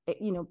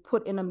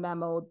 put in a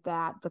memo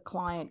that the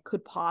client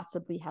could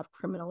possibly have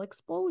criminal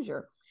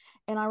exposure.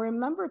 And I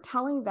remember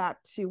telling that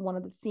to one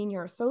of the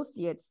senior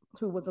associates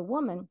who was a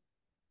woman.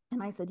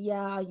 And I said,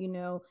 yeah,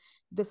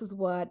 this is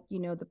what,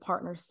 the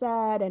partner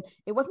said. And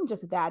it wasn't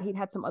just that. He'd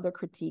had some other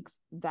critiques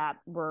that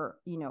were,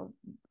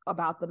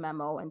 about the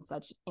memo and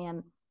such.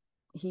 And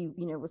he,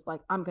 was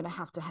like, I'm going to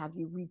have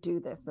you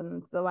redo this.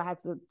 And so I had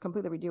to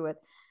completely redo it.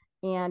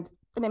 And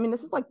I mean,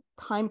 this is like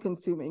time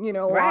consuming,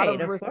 a lot Right, of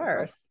of research.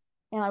 course.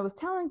 And I was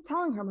telling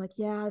her, I'm like,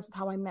 yeah, this is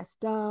how I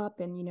messed up.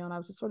 And, and I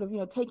was just sort of,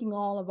 taking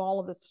all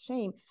of this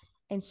shame.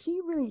 And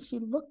she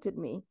looked at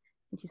me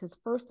and she says,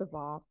 first of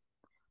all,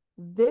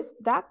 this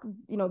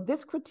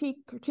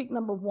critique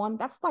number one,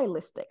 that's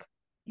stylistic.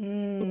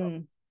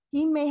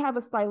 He may have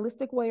a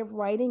stylistic way of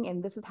writing,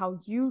 and this is how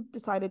you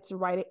decided to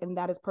write it, and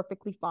that is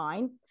perfectly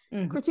fine.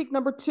 Critique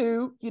number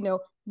two,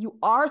 you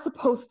are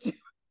supposed to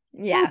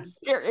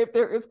share if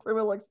there is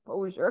criminal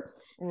exposure.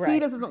 Right. He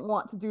doesn't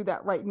want to do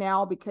that right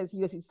now because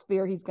he's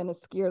fear he's going to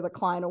scare the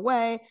client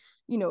away.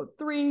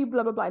 Three,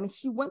 blah, blah, blah. And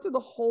she went through the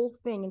whole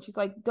thing, and she's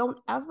like, don't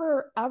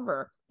ever,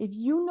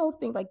 if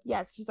things like,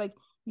 yes, she's like,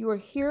 you are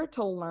here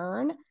to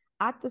learn.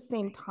 At the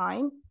same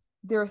time,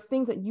 there are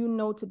things that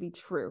to be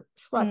true.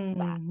 Trust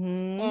that.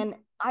 And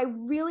I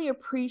really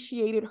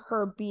appreciated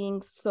her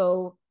being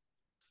so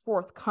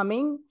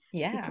forthcoming.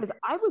 Yeah. Because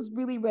I was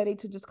really ready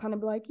to just kind of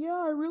be like, yeah,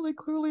 I really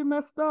clearly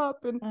messed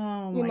up. And,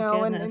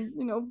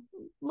 and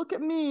look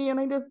at me. And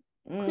I just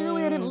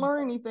clearly I didn't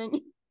learn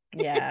anything.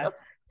 Yeah.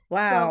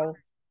 Wow. So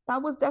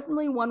that was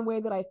definitely one way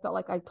that I felt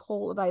like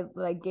that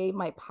I gave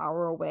my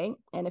power away.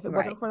 And if it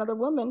wasn't for another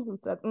woman who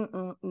said,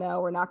 no,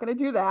 we're not going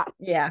to do that.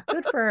 Yeah.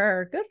 Good for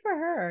her. Good for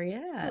her.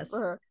 Yes. Good for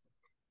her.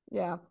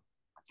 Yeah.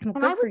 Well,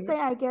 and I would say,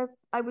 I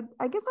guess I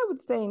would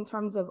say in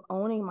terms of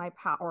owning my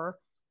power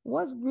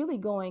was really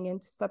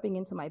stepping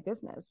into my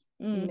business,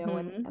 and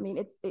I mean,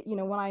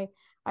 when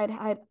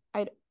I'd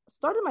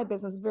started my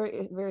business,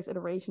 various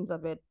iterations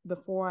of it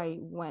before I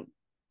went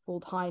full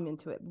time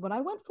into it. When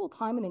I went full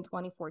time in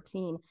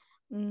 2014,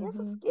 it was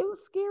a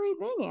scary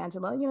thing,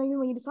 Angela.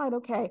 When you decide,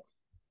 okay,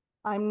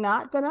 I'm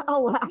not going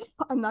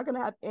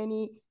to have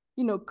any,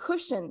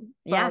 cushion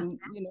from,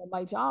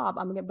 my job.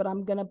 But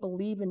I'm going to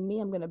believe in me.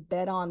 I'm going to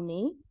bet on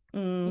me.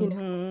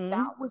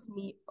 That was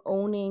me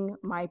owning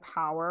my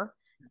power.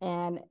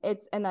 And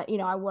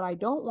what I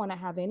don't want to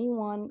have any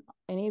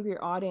of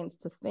your audience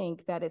to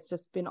think that it's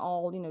just been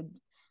all,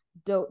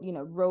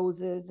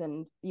 roses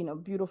and,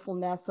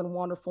 beautifulness and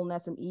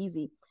wonderfulness and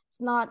easy. It's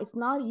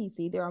not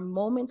easy. There are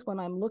moments when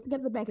I'm looking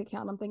at the bank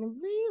account, I'm thinking,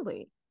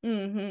 really?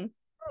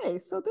 Hey,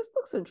 so this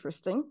looks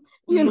interesting.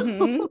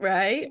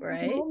 Right.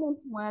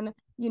 Moments when,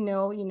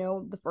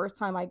 the first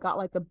time I got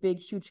like a big,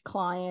 huge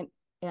client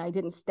and I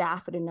didn't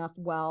staff it enough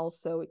well.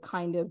 So it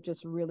kind of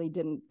just really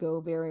didn't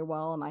go very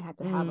well. And I had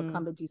to have a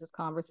come to Jesus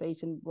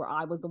conversation where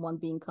I was the one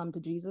being come to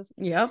Jesus.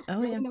 Yep.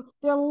 Oh, yeah.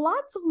 There are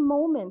lots of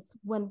moments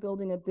when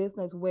building a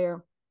business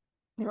where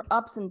there are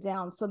ups and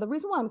downs. So the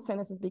reason why I'm saying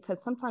this is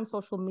because sometimes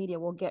social media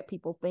will get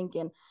people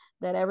thinking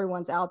that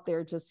everyone's out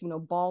there just,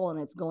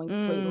 balling, it's going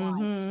straight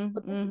line.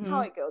 But this is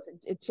how it goes.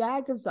 It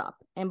jags up,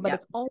 but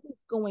it's always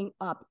going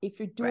up if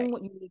you're doing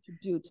what you need to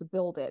do to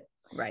build it.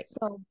 Right.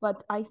 So,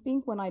 but I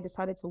think when I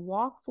decided to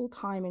walk full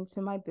time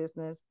into my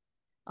business,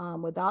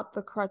 without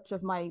the crutch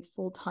of my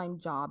full-time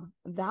job,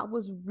 that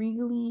was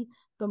really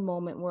the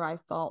moment where I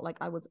felt like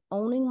I was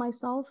owning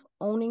myself,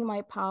 owning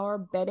my power,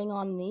 betting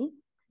on me.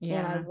 Yeah.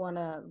 And I want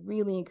to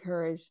really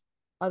encourage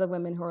other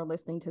women who are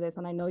listening to this.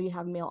 And I know you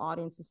have male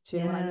audiences too.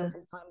 Yeah. And I know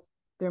sometimes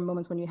there are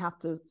moments when you have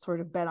to sort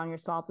of bet on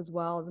yourself as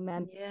well as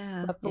men.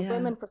 Yeah. But for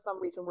women, for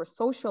some reason, we're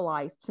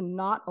socialized to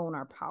not own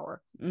our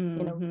power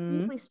in a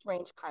really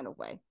strange kind of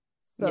way.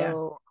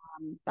 So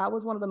that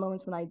was one of the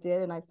moments when I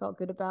did, and I felt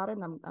good about it,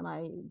 and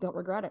I don't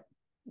regret it.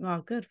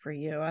 Well, good for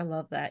you. I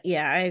love that.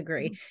 Yeah, I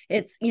agree.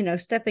 It's,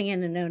 stepping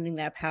in and owning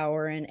that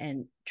power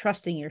and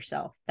trusting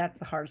yourself. That's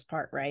the hardest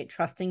part, right?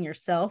 Trusting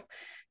yourself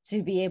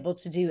to be able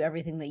to do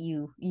everything that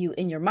you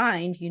in your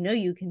mind,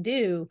 you can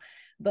do,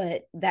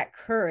 but that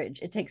courage,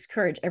 it takes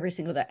courage every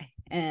single day.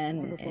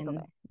 And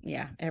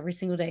yeah, every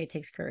single day it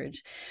takes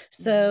courage.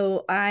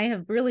 So I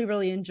have really,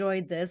 really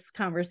enjoyed this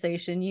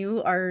conversation.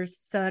 You are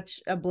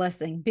such a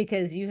blessing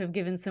because you have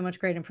given so much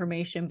great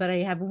information, but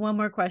I have one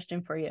more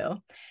question for you.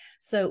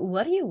 So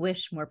what do you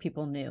wish more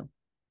people knew?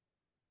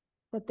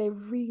 That they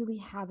really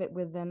have it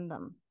within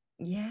them.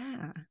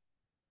 Yeah.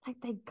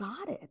 Like they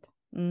got it.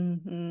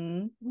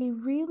 We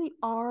really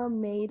are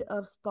made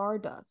of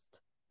stardust.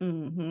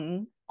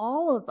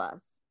 All of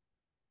us.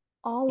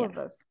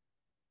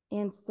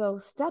 And so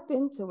step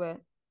into it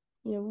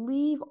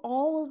leave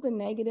all of the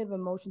negative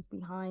emotions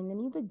behind,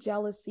 any of the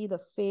jealousy,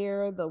 the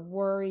fear, the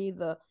worry,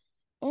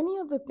 any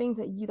of the things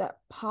that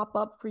pop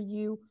up for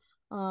you.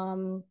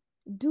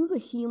 Do the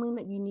healing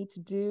that you need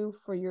to do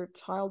for your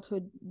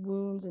childhood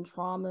wounds and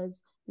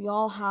traumas. We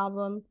all have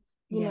them,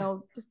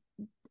 just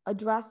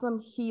address them,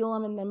 heal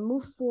them, and then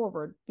move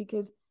forward,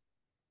 because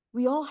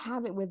we all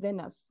have it within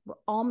us. We're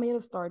all made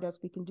of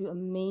stardust. We can do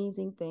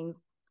amazing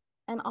things.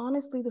 And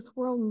honestly, this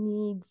world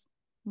needs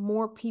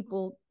more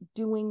people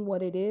doing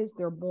what it is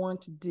they're born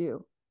to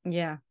do.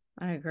 Yeah,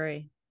 I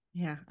agree.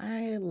 Yeah,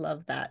 I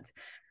love that.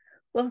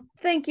 Well,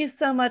 thank you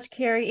so much,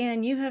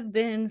 Kerry-Ann. You have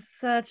been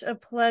such a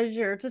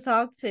pleasure to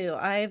talk to.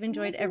 I've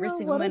enjoyed every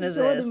single minute of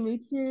this. What a joy to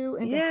meet you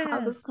and to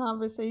have this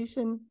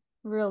conversation.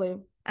 Really.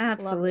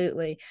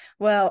 Absolutely.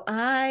 Well,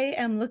 I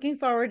am looking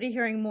forward to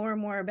hearing more and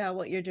more about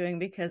what you're doing,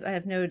 because I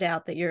have no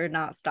doubt that you're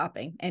not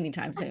stopping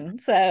anytime soon.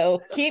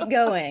 So keep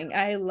going.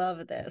 I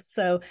love this.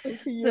 So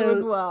to you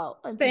as well.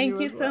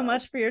 Thank you so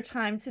much for your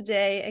time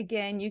today.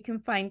 Again, you can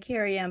find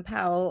Kerry-Ann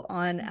Powell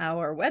on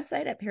our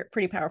website at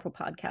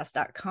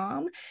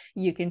prettypowerfulpodcast.com.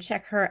 You can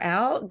check her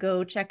out.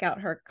 Go check out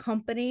her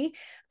company,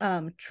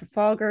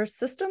 Trafalgar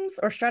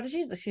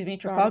Strategies,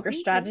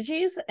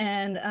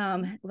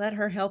 and let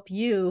her help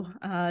you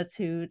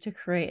to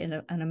create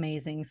an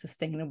amazing,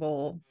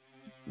 sustainable,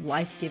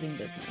 life-giving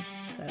business.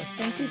 So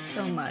thank you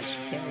so much,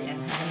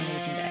 Kerry-Ann. Have an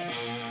amazing day.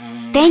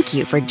 Thank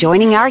you for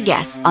joining our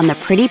guests on the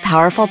Pretty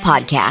Powerful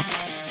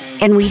Podcast.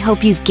 And we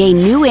hope you've gained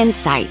new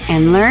insight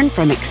and learned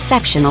from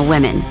exceptional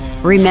women.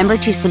 Remember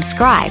to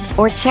subscribe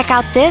or check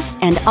out this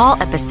and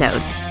all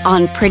episodes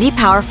on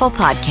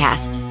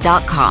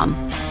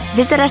prettypowerfulpodcast.com.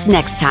 Visit us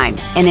next time,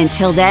 and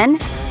until then,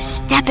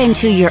 step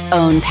into your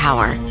own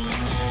power.